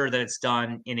ensure that it's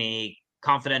done in a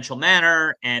confidential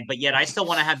manner. But yet I still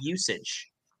want to have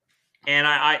usage, and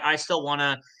I still want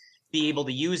to be able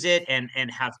to use it and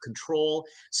have control.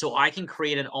 So I can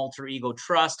create an alter ego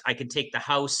trust. I can take the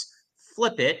house,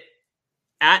 flip it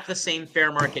at the same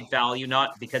fair market value,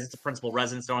 not because it's a principal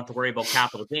residence, don't have to worry about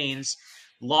capital gains,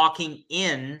 locking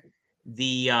in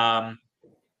the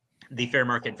fair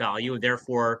market value,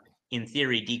 therefore, in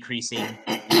theory, decreasing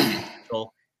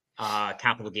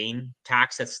capital gain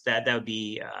tax that would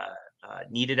be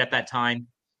needed at that time,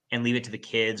 and leave it to the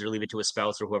kids or leave it to a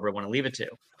spouse or whoever I want to leave it to.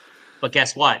 But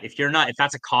guess what? If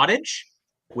that's a cottage,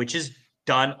 which is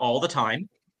done all the time,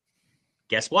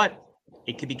 guess what?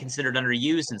 It could be considered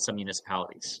underused in some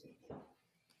municipalities.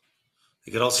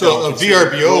 It could also a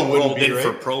VRBO wouldn't be, right?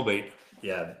 For probate.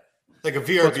 Yeah. Like a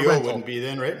VRBO wouldn't be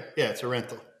then, right? Yeah, it's a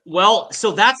rental. Well,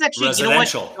 so that's actually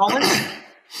residential. You know what, Collins?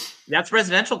 That's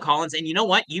residential, Collins. And you know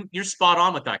what? You're spot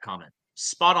on with that comment.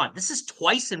 Spot on. This is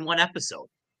twice in one episode.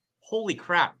 Holy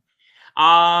crap.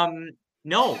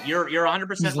 No, you're 100%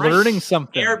 He's right. Learning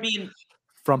something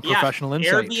from professional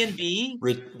insight. Airbnb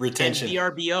retention and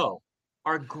VRBO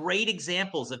are great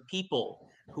examples of people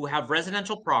who have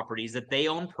residential properties that they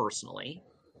own personally,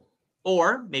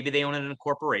 or maybe they own it in a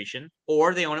corporation,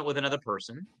 or they own it with another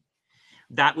person.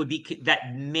 That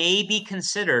may be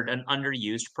considered an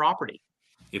underused property.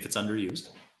 If it's underused.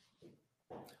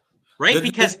 Right?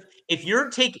 Because if you're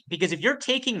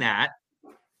taking that,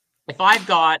 if I've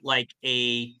got like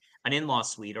an in-law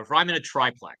suite, or if I'm in a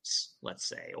triplex, let's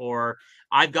say, or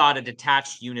I've got a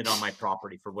detached unit on my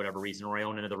property for whatever reason, or I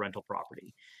own another rental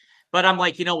property. But I'm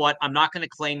like, you know what? I'm not going to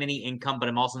claim any income, but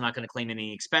I'm also not going to claim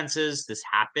any expenses. This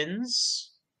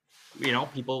happens.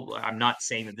 People, I'm not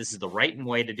saying that this is the right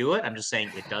way to do it. I'm just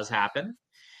saying it does happen.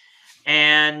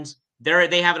 And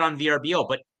they have it on VRBO,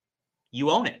 but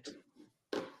you own it.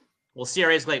 Well,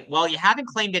 CRA is like, well, you haven't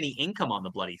claimed any income on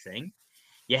the bloody thing.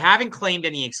 You haven't claimed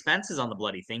any expenses on the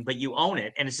bloody thing, but you own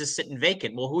it and it's just sitting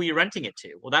vacant. Well, who are you renting it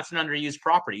to? Well, that's an underused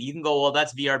property. You can go, well,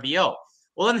 that's VRBO.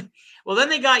 Well, then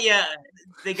they got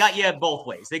you both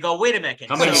ways. They go, wait a minute.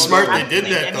 Smart they did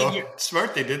that, though.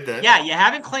 Smart they did that. Yeah, you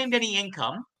haven't claimed any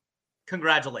income.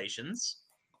 Congratulations.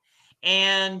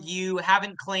 And you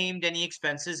haven't claimed any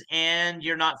expenses, and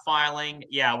you're not filing.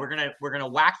 Yeah, we're gonna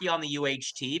whack you on the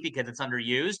UHT because it's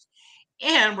underused,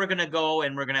 and we're gonna go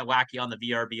and we're gonna whack you on the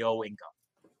VRBO income.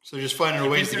 So just finding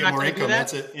ways to get more income.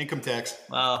 That's it. Income tax.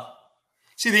 Well,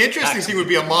 See, the interesting thing would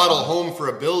be a model home for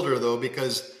a builder, though,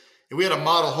 because if we had a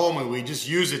model home and we just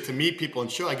use it to meet people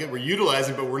and show, I get we're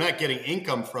utilizing, but we're not getting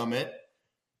income from it.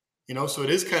 So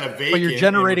it is kind of vacant. But you're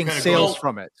generating sales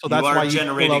from it. So that's why you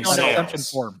generating fill out that extension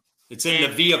form. It's in the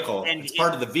vehicle. And it's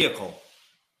part of the vehicle.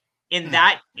 In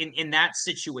that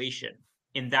situation,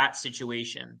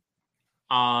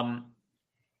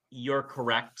 you're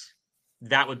correct.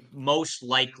 That would most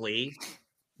likely,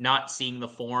 not seeing the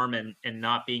form and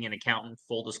not being an accountant,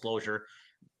 full disclosure,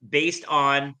 based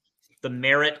on the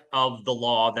merit of the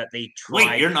law that they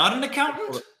tried. Wait, you're not an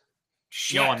accountant?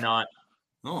 No, I'm not.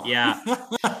 Oh. Yeah.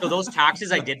 So those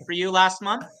taxes I did for you last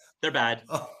month, they're bad.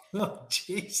 Oh,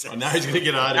 Jesus. Oh, now he's going to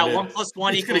get audited. That 1 +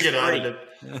 1 he's going to get 3. audited.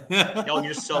 No,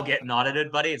 you're so getting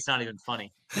audited, buddy. It's not even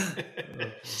funny.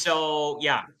 So,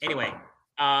 yeah. Anyway,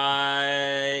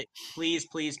 please.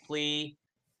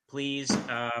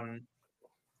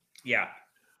 Yeah.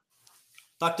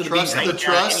 Talk to the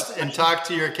trust and talk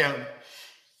to your accountant.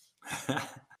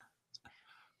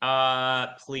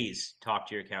 Please talk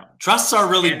to your accountant. Trusts are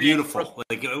really beautiful.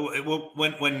 Like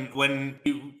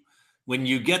when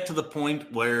you get to the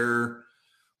point where,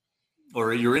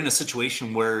 or you're in a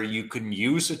situation where you can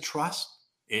use a trust,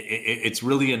 it's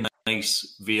really a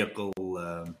nice vehicle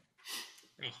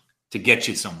to get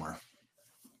you somewhere.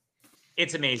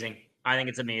 It's amazing. I think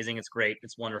it's amazing. It's great.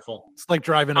 It's wonderful. It's like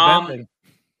driving a Bentley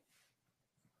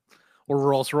or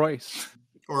Rolls Royce.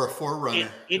 Or a 4Runner.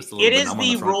 It is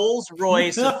the Rolls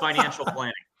Royce of financial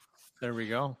planning. There we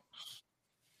go.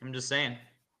 I'm just saying.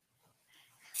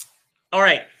 All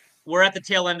right. We're at the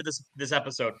tail end of this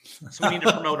episode. So we need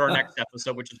to promote our next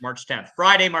episode, which is March 10th.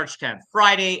 Friday, March 10th.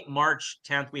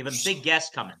 We have a big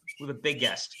guest coming. We have a big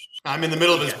guest. I'm in the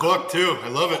middle of his book, too. I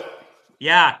love it.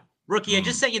 Yeah. Rookie, I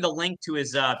just sent you the link to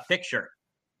his picture.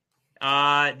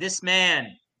 This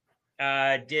man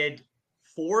did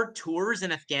 4 tours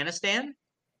in Afghanistan.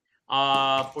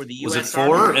 For the U.S. Was it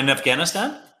 4 in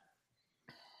Afghanistan?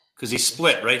 Because he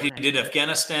split, right? He did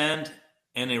Afghanistan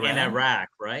and Iran. And Iraq,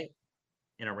 right?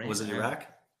 In Iran. Was it Iraq?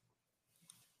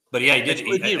 But yeah, he did.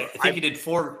 I think he did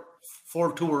 4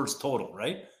 tours total,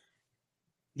 right?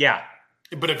 Yeah.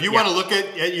 But if you want to look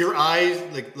at your eyes,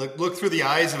 like look through the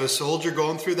eyes of a soldier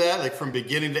going through that, like from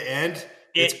beginning to end,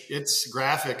 it's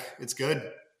graphic. It's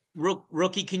good.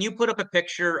 Rookie, can you put up a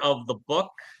picture of the book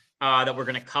that we're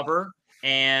going to cover?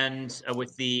 And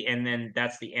then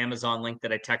that's the Amazon link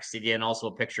that I texted you, and also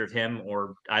a picture of him,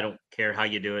 or I don't care how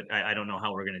you do it. I don't know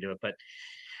how we're going to do it, but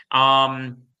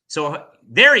so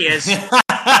there he is.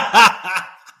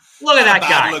 Look at that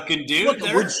guy. Looking dude.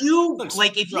 Would you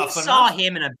if you saw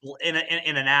him in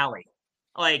an alley,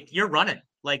 like you're running?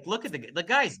 Like, look at the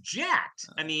guy's jacked.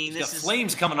 I mean, he's got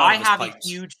flames coming out of his pipes. A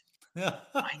huge.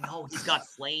 I know he's got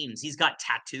flames. He's got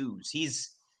tattoos.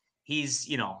 He's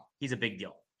a big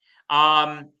deal.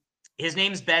 His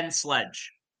name's Ben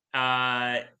Sledge.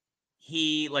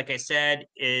 He, like I said,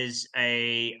 is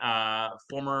a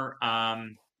former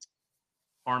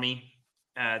Army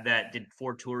that did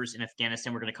 4 tours in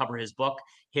Afghanistan. We're going to cover his book.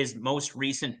 His most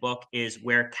recent book is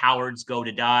Where Cowards Go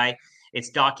to Die. It's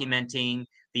documenting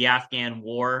the Afghan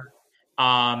war.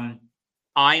 I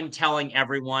am telling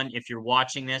everyone, if you're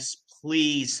watching this,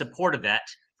 please support a vet.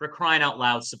 For crying out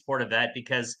loud, support a vet,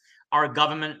 because our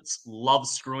governments love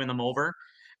screwing them over.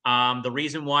 The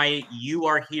reason why you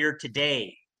are here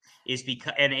today is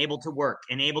because and able to work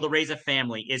and able to raise a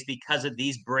family is because of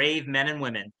these brave men and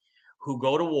women who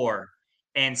go to war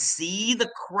and see the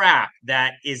crap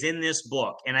that is in this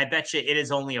book. And I bet you it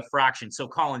is only a fraction. So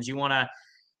Collins,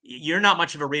 you're not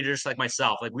much of a reader, just like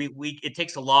myself. Like it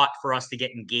takes a lot for us to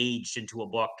get engaged into a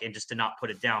book and just to not put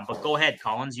it down. But go ahead,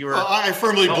 Collins. I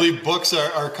firmly believe books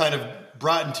are kind of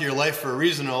brought into your life for a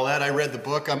reason. And all that. I read the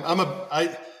book.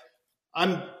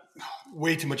 I'm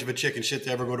way too much of a chicken shit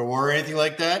to ever go to war or anything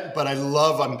like that. But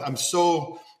I'm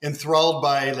so enthralled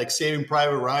by like Saving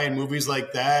Private Ryan, movies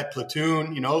like that,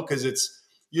 Platoon. Because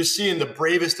you're seeing the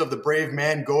bravest of the brave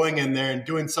man going in there and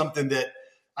doing something that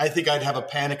I think I'd have a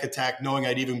panic attack knowing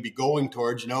I'd even be going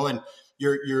towards, and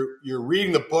you're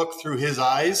reading the book through his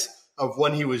eyes of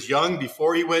when he was young,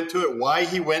 before he went to it, why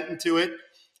he went into it,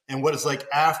 and what it's like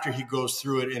after he goes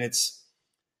through it. And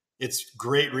it's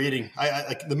great reading. I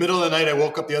like the middle of the night, I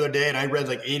woke up the other day and I read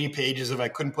like 80 pages I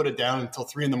couldn't put it down until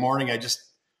 3 a.m.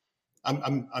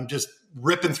 I'm just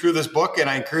ripping through this book, and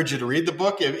I encourage you to read the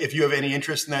book if you have any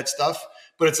interest in that stuff.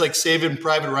 But it's like Saving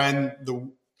Private Ryan,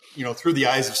 through the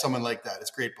eyes of someone like that.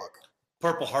 It's a great book.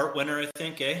 Purple Heart winner, I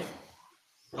think, eh?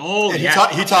 Oh, and yeah.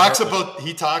 He talks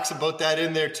about that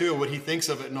in there too, what he thinks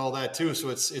of it and all that too. So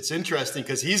it's interesting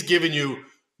because he's giving you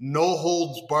no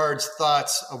holds barred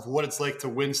thoughts of what it's like to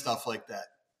win stuff like that.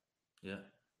 Yeah.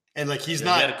 And like he's He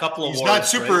not had a couple of he's awards, not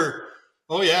super. Right?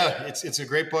 Oh yeah, it's a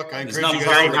great book. I He's encourage you not guys.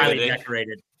 proud Very of highly it,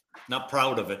 decorated. Not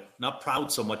proud of it. Not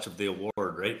proud so much of the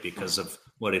award, right? Because of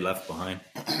what he left behind.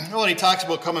 Well, and he talks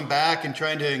about coming back and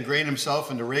trying to ingrain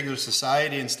himself into regular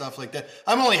society and stuff like that.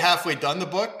 I'm only halfway done the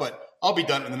book, but I'll be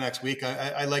done in the next week.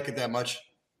 I like it that much.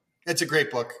 It's a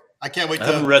great book. I can't wait. I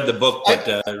haven't read the book,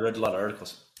 but I read a lot of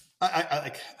articles.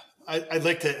 I'd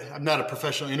like to. I'm not a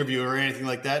professional interviewer or anything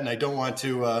like that, and I don't want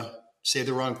to say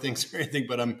the wrong things or anything.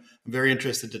 But I'm very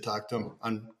interested to talk to him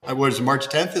on. What is it, March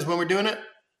 10th is when we're doing it.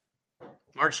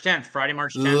 March 10th, Friday,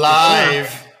 March 10th.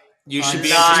 Live. You should be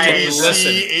live. interested to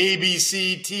listen.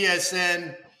 ABC,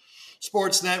 TSN,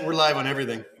 Sportsnet. We're live on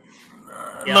everything.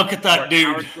 Yeah. Look at that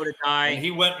dude. And he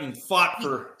went and fought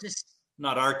for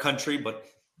not our country, but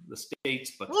the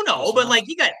States. But well, no, but like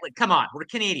you got, like, come on, we're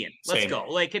Canadian. Let's go.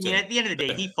 Like, I mean, at the end of the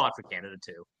day, he fought for Canada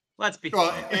too. Let's be.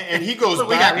 Well, and he goes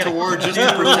back toward just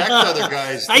to protect other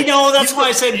guys. I know. That's why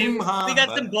I said we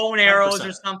got some bow and arrows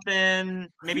or something.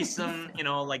 Maybe some,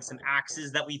 like some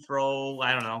axes that we throw.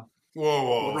 I don't know.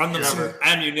 Whoa. We'll run them some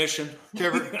ammunition.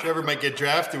 Trevor might get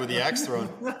drafted with the axe thrown.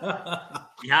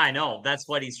 Yeah, I know. That's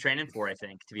what he's training for, I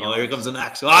think, to be honest. Here comes an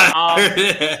axe. There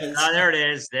it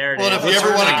is. There it is. Well, if you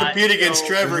ever want to compete against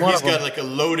Trevor, he's got like a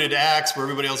loaded axe where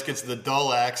everybody else gets the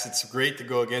dull axe. It's great to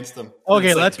go against them.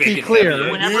 Okay, let's be clear.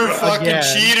 You fucking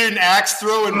cheated and axe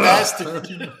throwing bastard.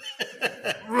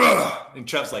 And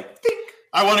Trev's like, think.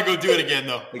 I want to go do it again,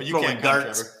 though. But you can't come,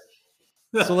 Trevor.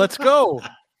 So let's go.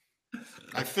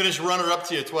 I finished runner-up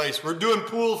to you twice. We're doing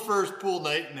pool first, pool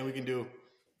night, and then we can do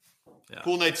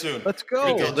pool night soon. Let's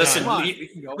go. Listen,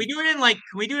 we do it in like,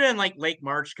 can we do it in like late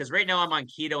March? Because right now I'm on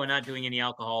keto and not doing any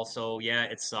alcohol, so yeah,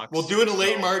 it sucks. We'll do it in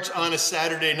late March on a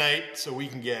Saturday night, so we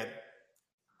can get.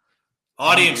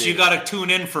 Audience, you got to tune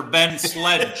in for Ben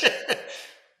Sledge.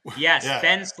 Yes,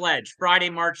 Ben Sledge, Friday,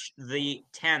 March the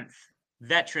 10th.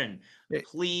 Veteran,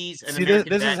 please. See,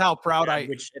 this is how proud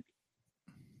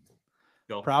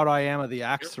proud I am of the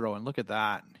axe throwing. Look at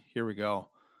that. Here we go.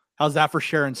 How's that for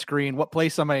sharing screen? What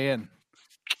place am I in?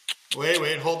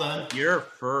 Wait, hold on. You're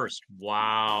first.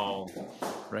 Wow.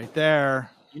 Right there.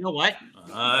 You know what?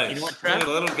 Nice. You know what, Trev? A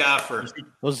little gaffer.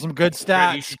 Those are some good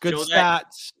stats. Good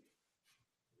stats.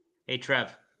 Hey,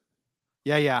 Trev.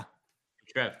 Yeah. Hey,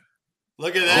 Trev.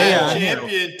 Look at that.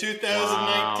 Champion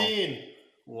 2019.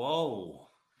 Whoa.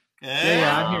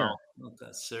 Yeah, I'm here. Not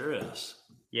that serious.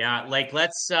 Yeah, like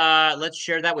let's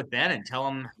share that with Ben and tell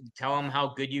him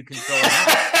how good you can throw it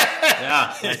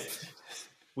out. Yeah.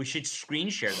 We should screen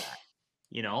share that.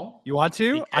 You want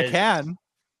to? Because I can.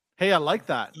 Hey, I like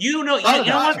that. You know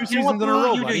what? 2 seasons in a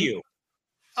row, buddy. You.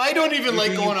 I don't even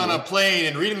like going on a plane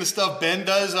and reading the stuff Ben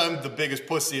does. I'm the biggest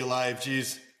pussy alive.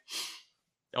 Jeez.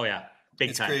 Oh yeah,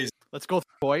 big time. Crazy. Let's go,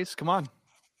 boys. Come on.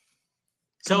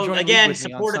 So again,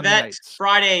 support a vet.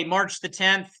 Friday, March the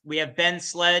 10th. We have Ben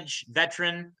Sledge,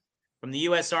 veteran from the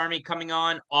U.S. Army, coming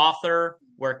on. Author,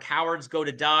 Where Cowards Go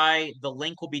to Die. The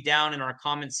link will be down in our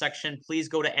comments section. Please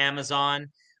go to Amazon,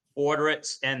 order it,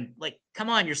 and come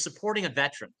on, you're supporting a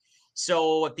veteran.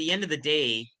 So at the end of the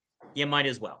day, you might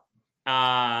as well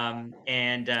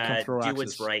do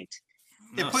what's right.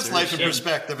 It puts life in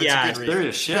perspective. It's a good read.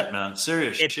 Serious shit, man.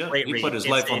 Serious shit. He put his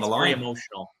life on the line. Very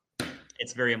emotional.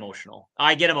 It's very emotional.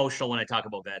 I get emotional when I talk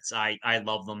about vets. I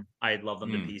love them. I love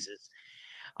them to pieces.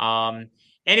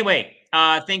 Anyway,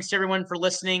 thanks to everyone for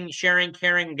listening, sharing,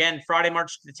 caring. Again, Friday,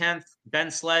 March the 10th,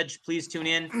 Ben Sledge. Please tune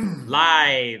in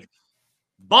live.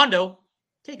 Bondo,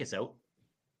 take us out.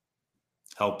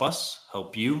 Help us.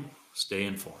 Help you. Stay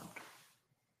informed.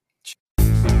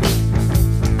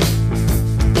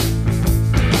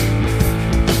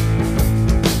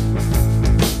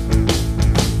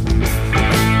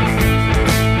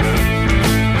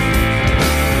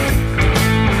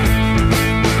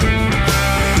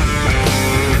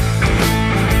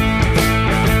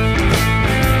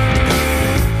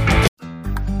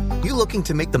 Looking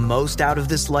to make the most out of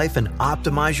this life and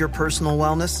optimize your personal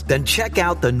wellness? Then check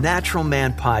out the Natural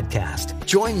Man Podcast.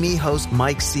 Join me, host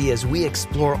Mike C., as we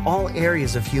explore all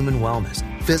areas of human wellness,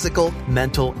 physical,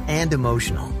 mental, and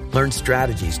emotional. Learn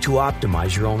strategies to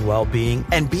optimize your own well-being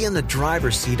and be in the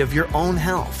driver's seat of your own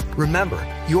health. Remember,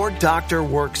 your doctor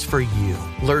works for you.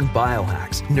 Learn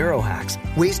biohacks, neurohacks,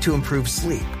 ways to improve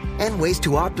sleep, and ways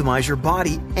to optimize your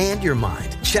body and your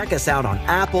mind. Check us out on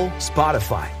Apple,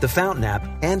 Spotify, the Fountain app,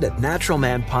 and at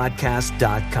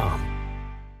naturalmanpodcast.com.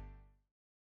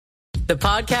 The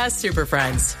Podcast Super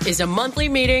Friends is a monthly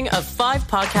meeting of 5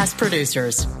 podcast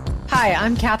producers. Hi,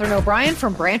 I'm Katherine O'Brien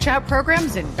from Branch Out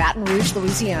Programs in Baton Rouge,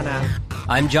 Louisiana.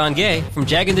 I'm John Gay from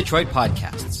Jag and Detroit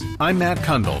Podcasts. I'm Matt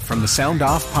Kundle from the Sound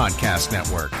Off Podcast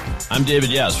Network. I'm David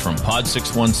Yaz from Pod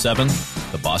 617,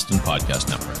 the Boston Podcast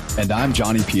Network. And I'm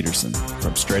Johnny Peterson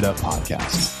from Straight Up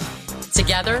Podcasts.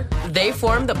 Together, they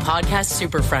form the Podcast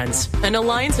Super Friends, an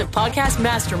alliance of podcast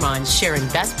masterminds sharing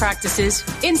best practices,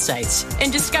 insights,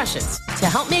 and discussions to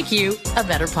help make you a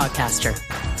better podcaster.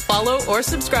 Follow or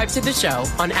subscribe to the show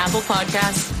on Apple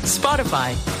Podcasts,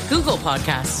 Spotify, Google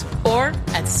Podcasts, or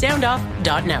at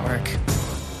soundoff.network.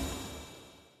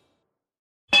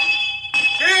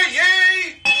 Hear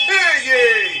ye! Hear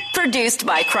ye! Produced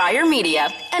by Crier Media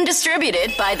and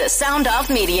distributed by the Sound Off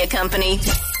Media Company.